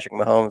Watkins, Patrick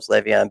Mahomes,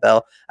 Le'Veon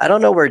Bell. I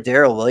don't know where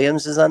Darrell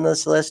Williams is on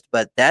this list,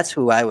 but that's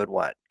who I would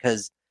want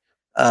because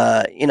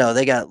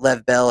they got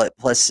Lev Bell at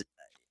plus.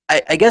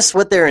 I guess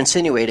what they're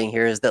insinuating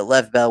here is that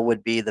Lev Bell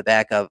would be the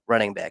backup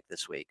running back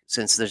this week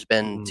since there's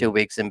been 2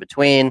 weeks in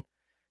between.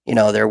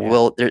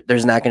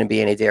 There's not going to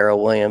be any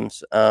Darrell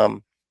Williams. I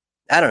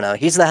don't know.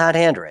 He's the hot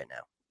hand right now.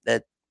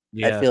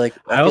 I feel like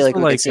I also we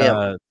could see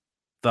him.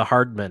 the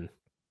Hardman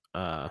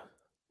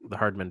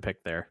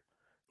pick there.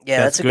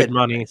 Yeah, that's a good good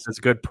money. price. It's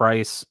a good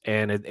price,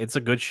 and it's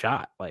a good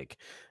shot. Like,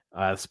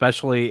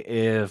 especially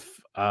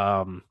if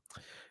the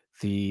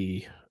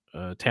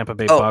Tampa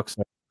Bay Bucks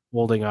are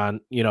holding on,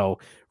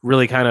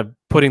 really kind of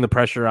putting the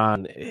pressure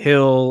on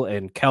Hill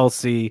and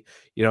Kelsey.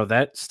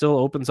 That still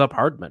opens up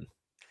Hardman.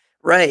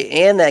 Right,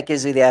 and that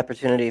gives you the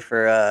opportunity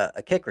for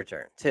a kick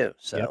return too.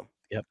 So. Yep.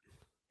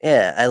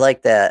 Yeah, I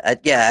like that.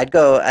 I'd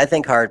go. I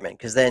think Hardman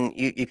because then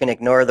you can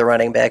ignore the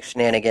running back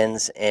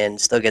shenanigans and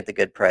still get the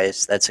good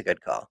price. That's a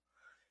good call.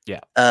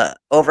 Yeah.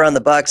 Over on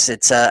the Bucks,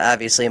 it's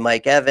obviously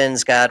Mike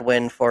Evans,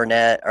 Godwin,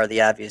 Fournette are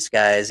the obvious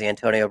guys.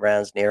 Antonio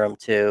Brown's near them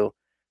too.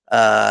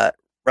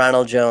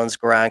 Ronald Jones,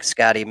 Gronk,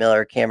 Scotty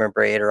Miller, Cameron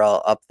Brate are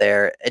all up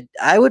there.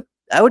 I would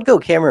go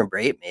Cameron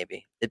Brate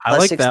maybe. I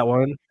like that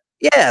one.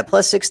 Yeah,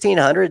 plus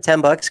 1,600,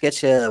 $10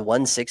 gets you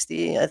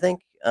 160. I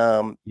think.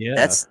 Yeah,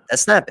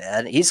 that's not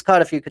bad. He's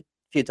caught a few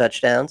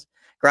touchdowns.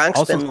 Gronk's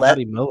also been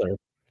Scotty Miller.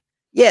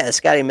 Yeah,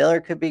 Scotty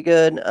Miller could be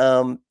good.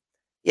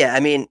 Yeah, I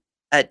mean,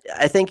 I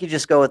think you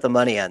just go with the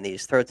money on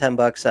these. Throw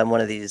 $10 on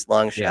one of these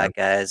long shot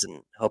guys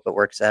and hope it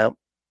works out.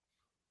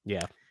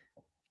 Yeah.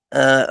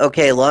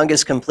 Okay,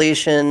 longest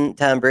completion,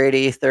 Tom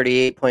Brady,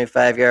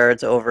 38.5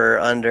 yards over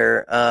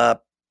under. I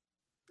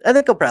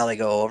think he'll probably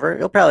go over.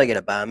 He'll probably get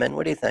a bomb in.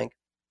 What do you think?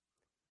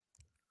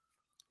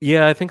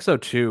 Yeah, I think so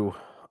too.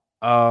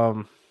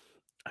 I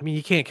mean,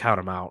 you can't count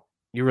him out.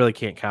 You really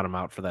can't count him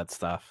out for that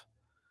stuff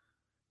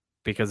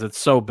because it's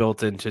so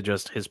built into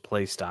just his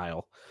play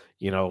style.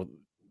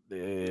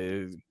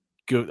 A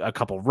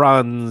couple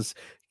runs,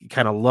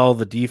 kind of lull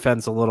the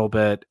defense a little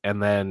bit,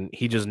 and then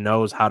he just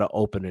knows how to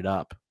open it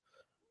up.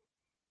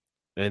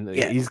 And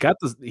he's got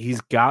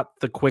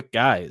the quick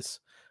guys.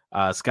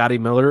 Scotty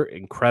Miller,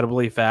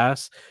 incredibly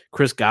fast.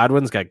 Chris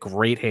Godwin's got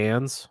great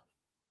hands.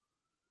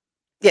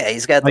 Yeah,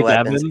 he's got the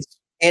weapons. Evans.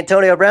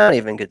 Antonio Brown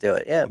even could do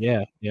it.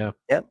 Yeah. Yep.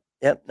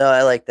 No,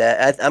 I like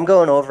that. I'm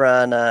going over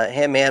on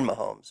him and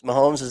Mahomes.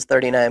 Mahomes is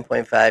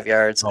 39.5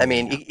 yards. I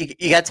mean,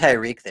 you got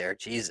Tyreek there,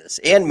 Jesus,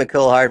 and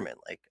Mekhi Hardman,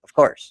 like, of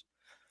course.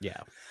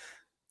 Yeah.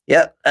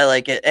 Yep, I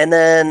like it. And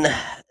then,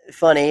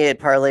 funny, it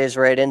parlays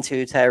right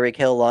into Tyreek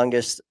Hill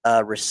longest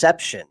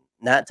reception,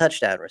 not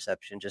touchdown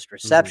reception, just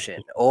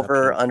reception,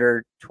 over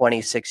under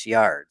 26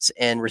 yards.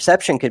 And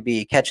reception could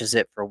be catches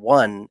it for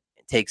 1,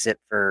 takes it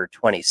for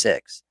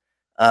 26.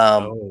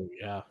 So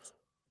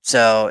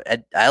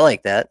I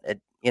like that.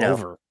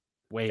 Over.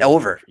 Way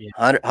over.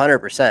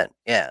 100%.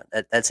 Yeah,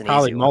 that's an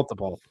probably easy one.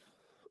 multiple.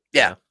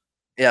 Yeah.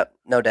 Yep,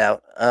 no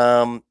doubt.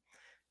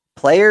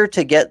 Player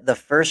to get the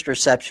first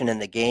reception in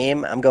the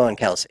game, I'm going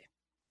Kelsey.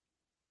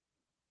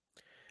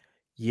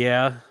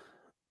 Yeah.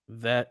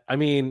 I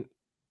mean,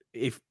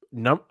 if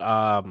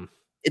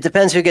it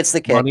depends who gets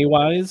the kick. Money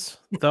wise,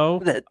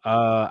 though,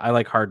 I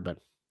like Hardman.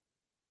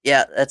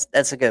 Yeah,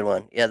 that's a good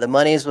one. Yeah, the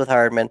money's with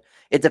Hardman.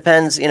 It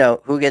depends,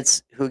 who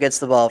gets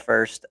the ball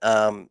first.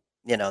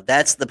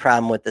 That's the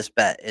problem with this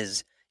bet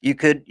is you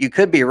could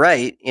be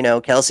right.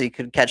 Kelsey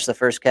could catch the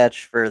first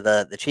catch for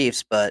the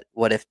Chiefs, but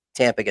what if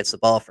Tampa gets the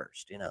ball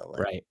first?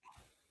 Right.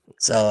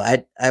 So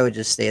I would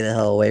just stay the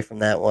hell away from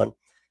that one.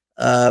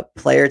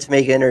 Player to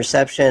make an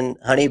interception: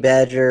 Honey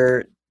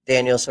Badger,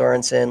 Daniel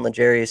Sorensen,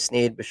 L'Jarius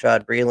Sneed,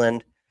 Bashad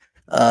Breeland.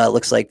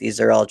 Looks like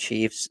these are all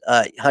Chiefs.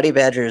 Honey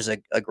Badger is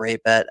a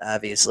great bet,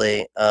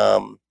 obviously.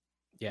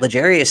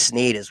 L'Jarius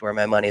Sneed is where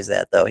my money's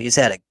at, though. He's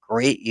had a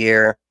great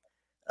year.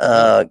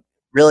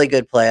 Really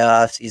good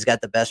playoffs. He's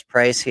got the best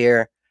price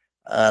here.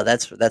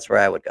 That's where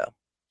I would go.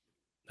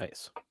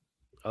 Nice.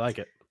 I like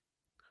it.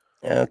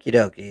 Okie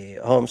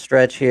dokie. Home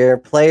stretch here.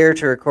 Player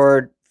to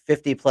record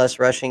 50-plus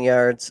rushing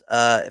yards.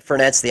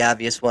 Fournette's the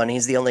obvious one.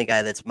 He's the only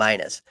guy that's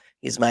minus.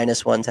 He's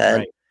minus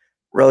 110.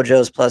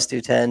 Rojo's plus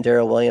 210,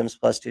 Darrell Williams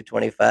plus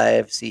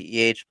 225,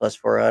 CEH plus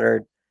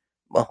 400,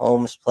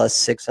 Mahomes plus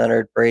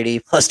 600, Brady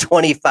plus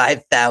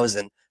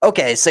 25,000.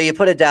 Okay, so you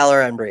put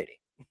 $1 on Brady.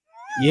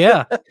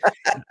 Yeah.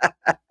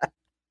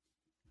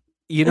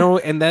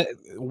 And that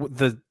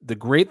the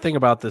great thing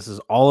about this is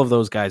all of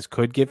those guys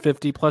could get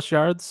 50 plus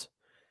yards.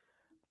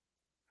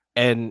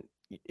 And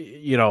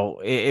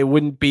it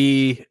wouldn't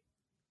be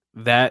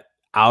that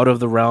out of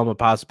the realm of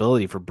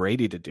possibility for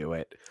Brady to do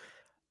it.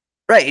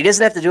 Right, he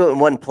doesn't have to do it in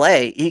one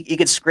play. He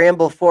could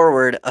scramble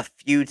forward a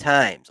few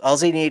times. All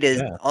he needs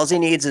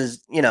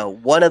is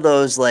one of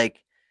those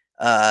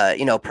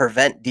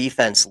prevent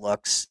defense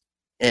looks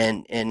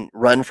and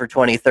run for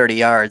 20, 30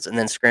 yards and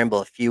then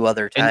scramble a few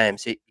other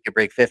times. He could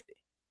break 50.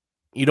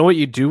 You know what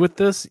you do with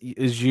this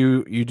is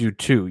you do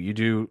two. You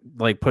do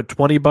put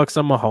 $20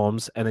 on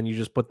Mahomes and then you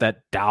just put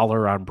that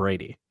 $1 on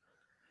Brady.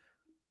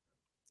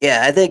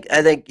 Yeah, I think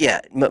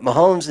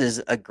Mahomes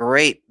is a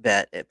great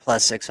bet at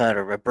plus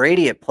 600, but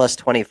Brady at plus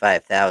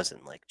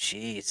 25,000. Like,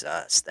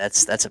 Jesus,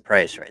 that's a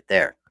price right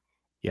there.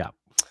 Yeah.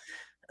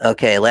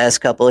 Okay, last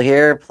couple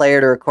here. Player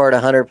to record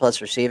 100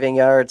 plus receiving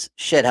yards.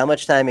 Shit, how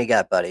much time you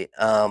got, buddy?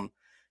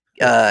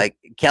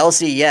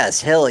 Kelsey, yes.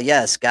 Hill,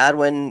 yes.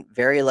 Godwin,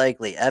 very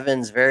likely.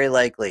 Evans, very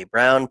likely.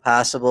 Brown,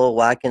 possible.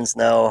 Watkins,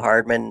 no.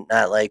 Hardman,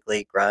 not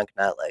likely. Gronk,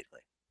 not likely.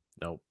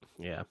 Nope.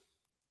 Yeah. I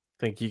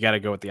think you got to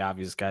go with the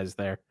obvious guys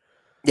there.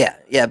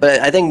 Yeah, but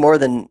I think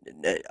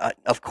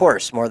of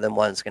course, more than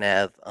one's going to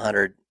have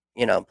 100,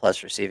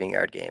 plus receiving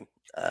yard game.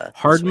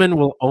 Hardman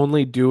will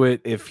only do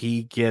it if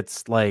he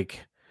gets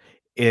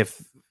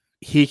if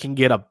he can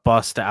get a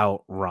bust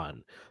out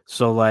run.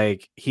 So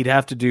he'd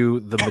have to do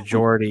the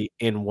majority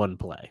in one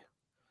play.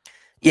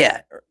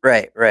 Yeah,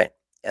 right.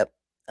 Yep.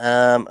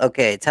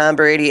 Okay, Tom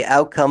Brady,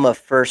 outcome of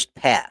first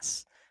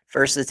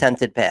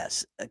attempted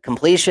pass.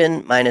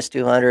 Completion minus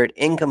 200,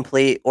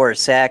 incomplete or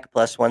sack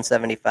plus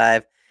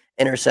 175.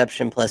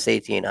 Interception plus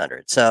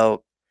 1,800.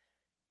 So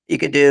you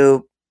could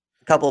do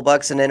a couple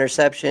bucks an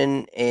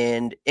interception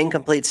and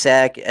incomplete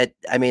sack.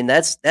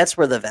 That's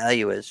where the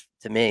value is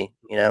to me.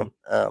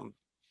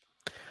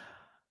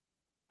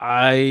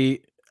 I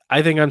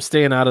think I'm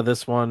staying out of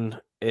this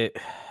one. I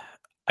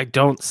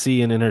don't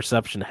see an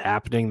interception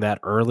happening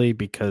that early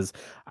because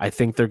I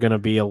think they're going to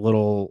be a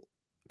little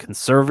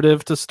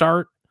conservative to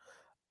start.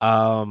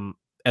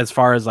 As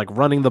far as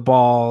running the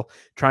ball,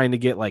 trying to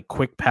get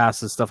quick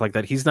passes, stuff like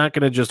that. He's not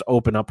going to just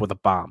open up with a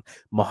bomb.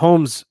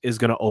 Mahomes is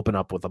going to open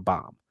up with a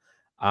bomb.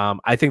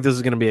 I think this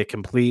is going to be a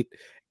complete,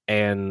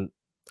 and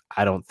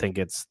I don't think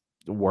it's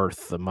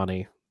worth the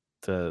money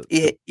to.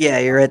 Yeah,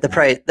 you're right.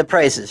 The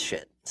price is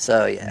shit.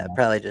 So yeah,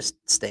 probably just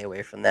stay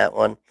away from that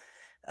one.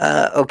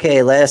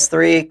 Okay, last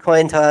three: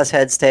 coin toss,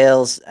 heads,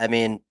 tails. I'm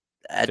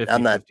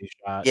not.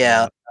 Shot,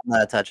 I'm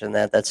not touching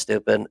that. That's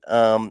stupid.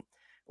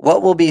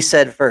 What will be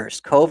said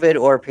first, COVID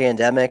or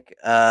pandemic?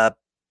 That's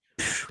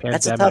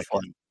a tough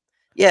one.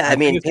 Yeah,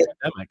 pandemic.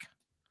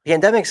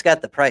 Pandemic's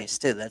got the price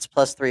too. That's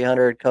plus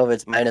 300.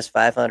 COVID's minus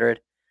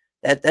 500.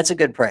 That's a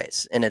good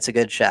price, and it's a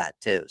good shot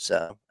too.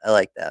 So I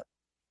like that.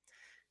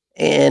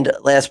 And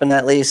last but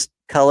not least,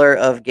 color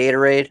of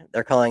Gatorade.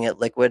 They're calling it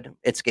liquid.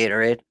 It's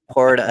Gatorade.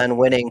 Poured on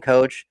winning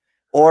coach.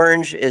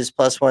 Orange is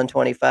plus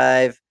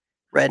 125.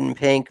 Red and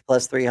pink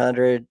plus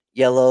 300.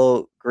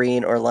 Yellow,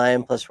 green, or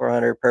lime plus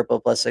 400. Purple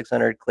plus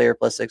 600. Clear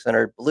plus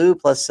 600. Blue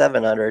plus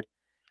 700.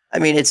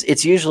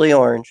 It's usually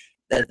orange.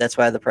 That's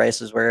why the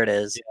price is where it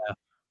is. Yeah.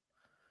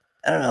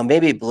 I don't know.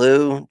 Maybe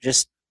blue. Do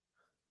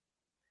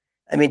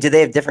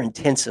they have different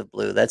tints of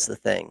blue? That's the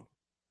thing.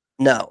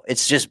 No,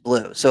 it's just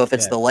blue. So if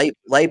it's the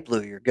light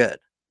blue, you're good.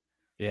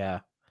 Yeah.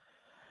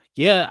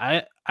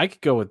 I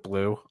could go with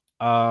blue.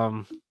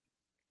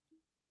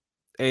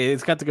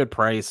 It's got the good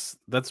price.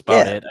 That's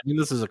about it.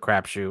 This is a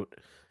crapshoot.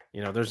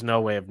 There's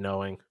no way of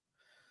knowing.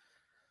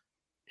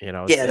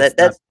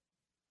 That's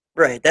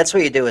right. That's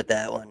what you do with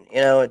that one.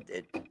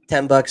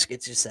 $10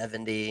 gets you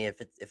 70.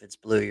 If it's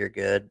blue, you're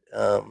good.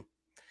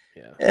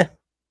 Yeah.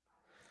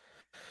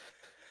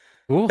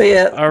 Cool. But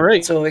yeah. All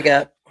right. That's what we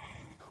got.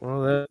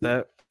 Well,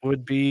 that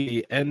would be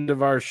the end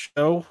of our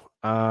show.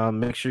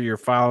 Make sure you're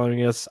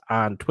following us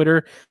on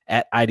Twitter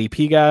at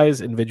IDP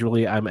Guys.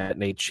 Individually, I'm at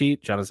Nate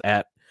Cheat. John is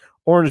at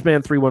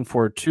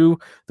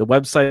OrangeMan3142. The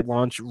website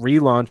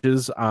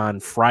relaunches on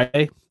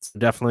Friday. So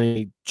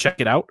definitely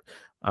check it out.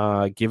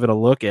 Give it a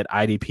look at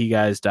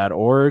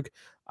idpguys.org.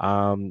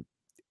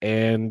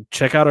 And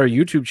check out our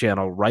YouTube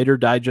channel, Writer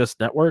Digest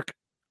Network,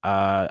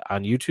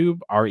 on YouTube,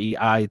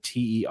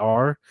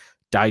 REITER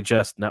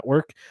Digest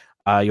Network.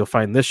 You'll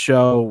find this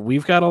show.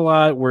 We've got a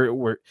lot.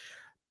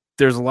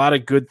 There's a lot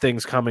of good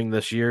things coming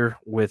this year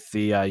with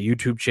the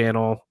YouTube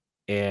channel,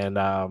 and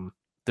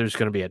there's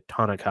going to be a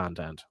ton of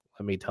content.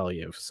 Let me tell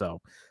you. So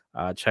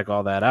check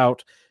all that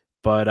out.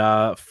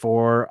 But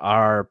for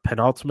our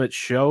penultimate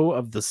show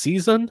of the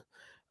season,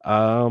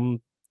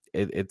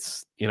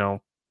 it's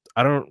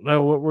I don't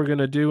know what we're going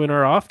to do in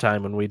our off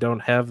time when we don't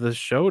have this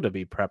show to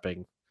be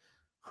prepping.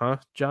 Huh,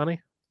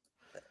 Johnny?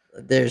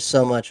 There's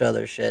so much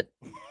other shit.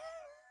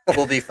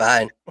 We'll be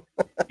fine.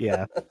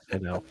 Yeah, I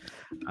know.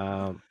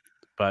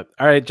 But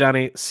all right,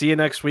 Johnny, see you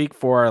next week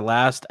for our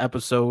last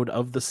episode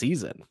of the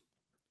season.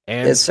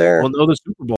 And Yes, sir. we'll know the Super Bowl